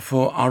time now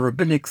for our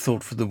rabbinic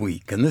thought for the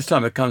week, and this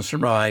time it comes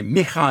from Rabbi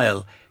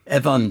Michael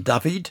Evan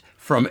David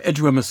from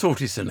Edgware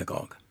Masorti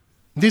Synagogue.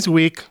 This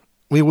week,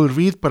 we will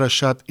read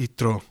Parashat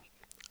Yitro,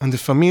 and the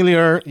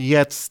familiar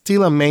yet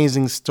still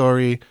amazing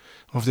story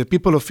of the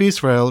people of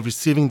Israel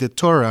receiving the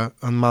Torah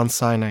on Mount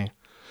Sinai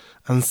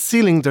and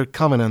sealing their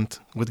covenant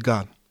with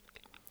God.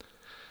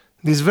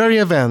 This very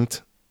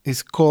event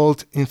is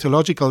called, in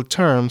theological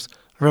terms,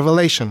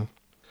 revelation,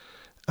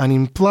 and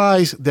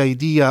implies the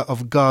idea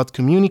of God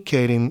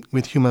communicating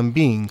with human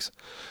beings,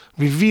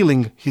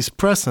 revealing his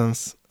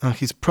presence and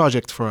his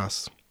project for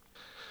us.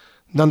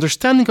 The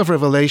understanding of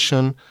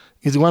revelation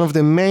is one of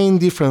the main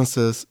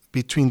differences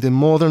between the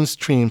modern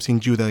streams in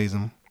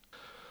Judaism.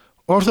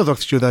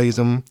 Orthodox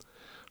Judaism,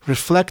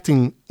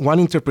 reflecting one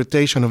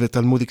interpretation of the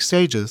Talmudic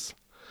sages,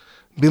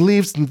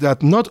 believes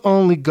that not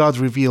only God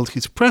revealed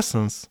his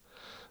presence,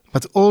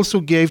 but also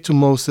gave to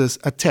Moses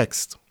a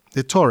text,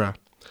 the Torah,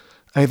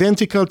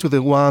 identical to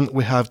the one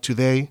we have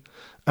today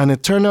and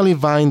eternally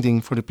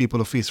binding for the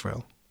people of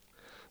Israel.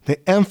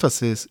 The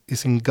emphasis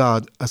is in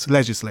God as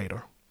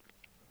legislator.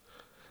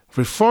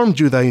 Reformed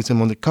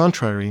Judaism, on the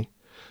contrary,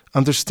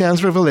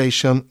 understands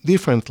revelation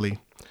differently,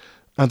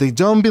 and they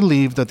don't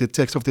believe that the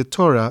text of the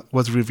Torah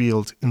was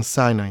revealed in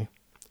Sinai.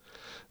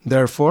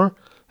 Therefore,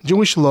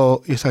 Jewish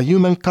law is a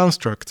human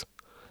construct,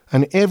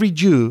 and every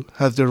Jew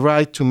has the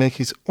right to make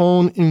his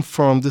own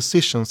informed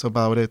decisions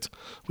about it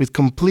with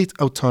complete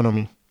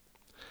autonomy.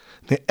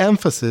 The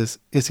emphasis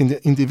is in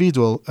the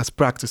individual as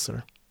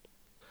practicer.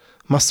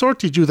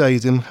 Masorti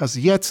Judaism has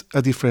yet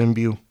a different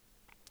view.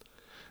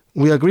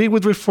 We agree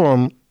with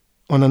Reform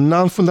on a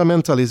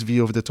non-fundamentalist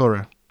view of the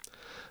Torah,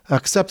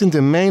 accepting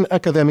the main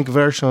academic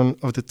version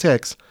of the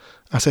text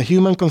as a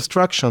human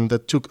construction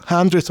that took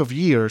hundreds of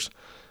years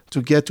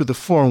to get to the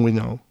form we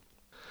know.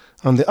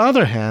 On the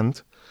other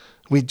hand,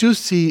 we do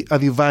see a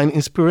divine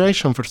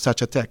inspiration for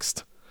such a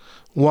text,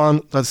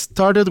 one that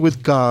started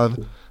with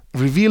God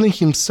revealing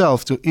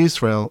himself to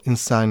Israel in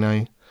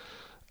Sinai,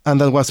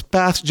 and that was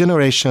passed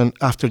generation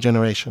after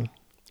generation.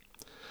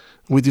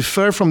 We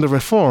differ from the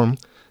Reform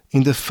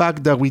in the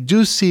fact that we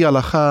do see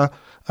Halakha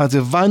as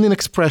a binding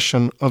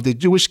expression of the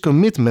Jewish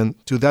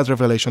commitment to that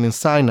revelation in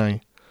Sinai,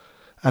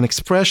 an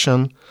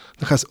expression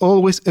that has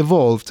always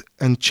evolved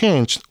and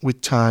changed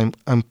with time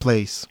and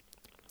place.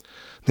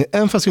 The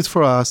emphasis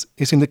for us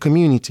is in the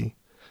community,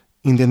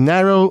 in the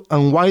narrow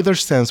and wider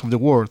sense of the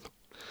word,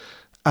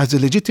 as the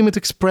legitimate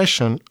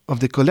expression of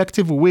the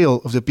collective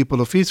will of the people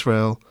of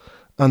Israel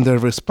and their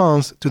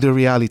response to the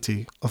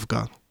reality of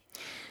God.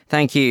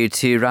 Thank you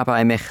to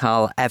Rabbi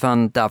Michal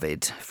Evan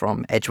David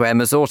from Edgware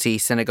Masorti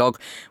Synagogue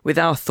with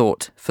our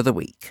thought for the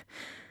week.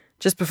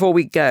 Just before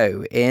we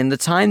go, in the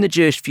time the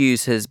Jewish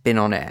Views has been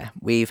on air,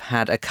 we've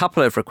had a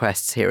couple of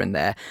requests here and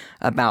there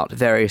about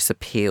various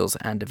appeals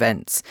and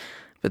events.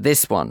 But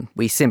this one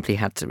we simply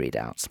had to read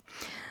out.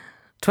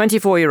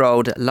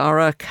 24-year-old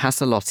Lara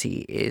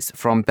Casalotti is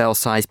from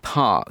Belsize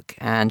Park,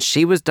 and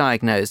she was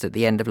diagnosed at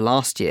the end of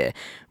last year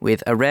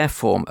with a rare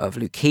form of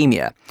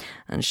leukemia,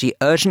 and she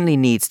urgently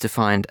needs to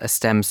find a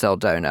stem cell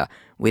donor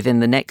within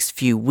the next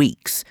few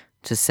weeks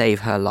to save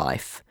her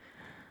life.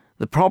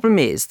 The problem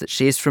is that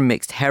she is from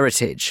mixed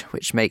heritage,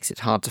 which makes it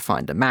hard to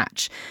find a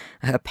match.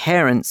 Her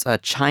parents are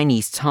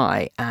Chinese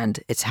Thai and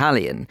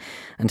Italian,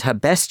 and her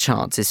best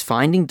chance is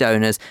finding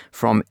donors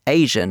from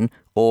Asian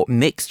or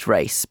mixed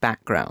race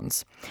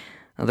backgrounds.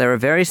 Now, there are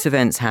various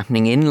events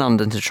happening in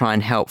London to try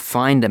and help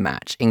find a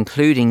match,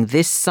 including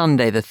this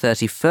Sunday, the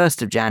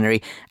 31st of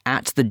January,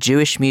 at the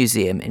Jewish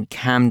Museum in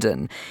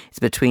Camden. It's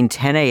between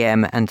 10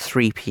 a.m. and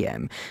 3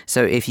 p.m.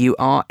 So if you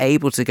are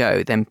able to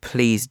go, then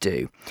please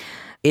do.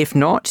 If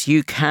not,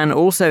 you can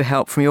also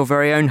help from your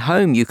very own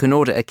home. You can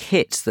order a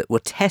kit that will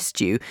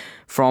test you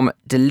from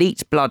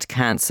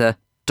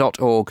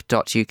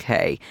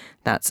deletebloodcancer.org.uk.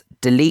 That's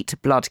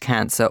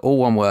deletebloodcancer, all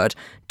one word,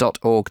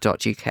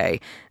 .org.uk.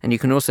 And you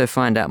can also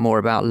find out more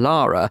about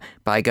Lara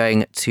by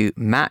going to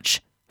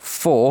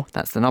match4,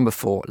 that's the number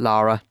 4,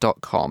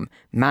 lara.com,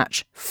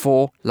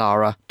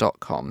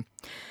 match4lara.com.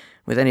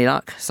 With any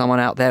luck,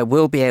 someone out there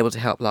will be able to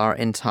help Lara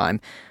in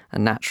time,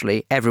 and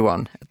naturally,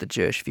 everyone at the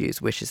Jewish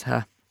Views wishes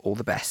her all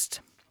the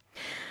best.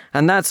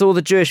 And that's all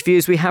the Jewish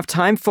Views we have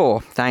time for.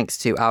 Thanks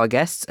to our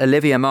guests,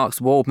 Olivia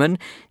Marks-Woldman,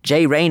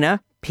 Jay Rayner,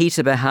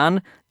 Peter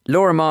Behan,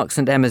 Laura Marks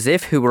and Emma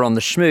Ziff, who were on the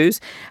Schmooze,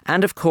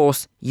 and of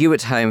course, you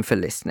at home for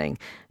listening.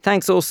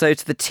 Thanks also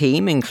to the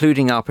team,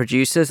 including our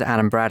producers,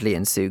 Adam Bradley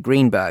and Sue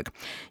Greenberg.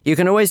 You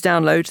can always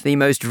download the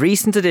most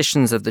recent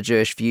editions of the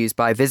Jewish Views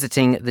by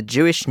visiting the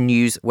Jewish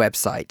News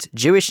website,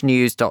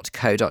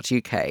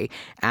 jewishnews.co.uk,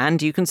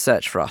 and you can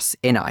search for us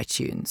in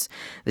iTunes.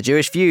 The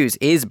Jewish Views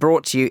is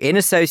brought to you in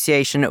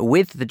association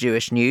with the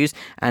Jewish News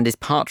and is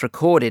part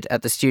recorded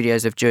at the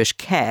studios of Jewish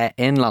Care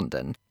in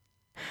London.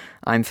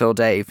 I'm Phil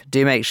Dave.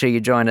 Do make sure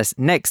you join us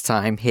next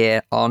time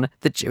here on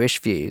The Jewish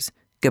Views.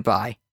 Goodbye.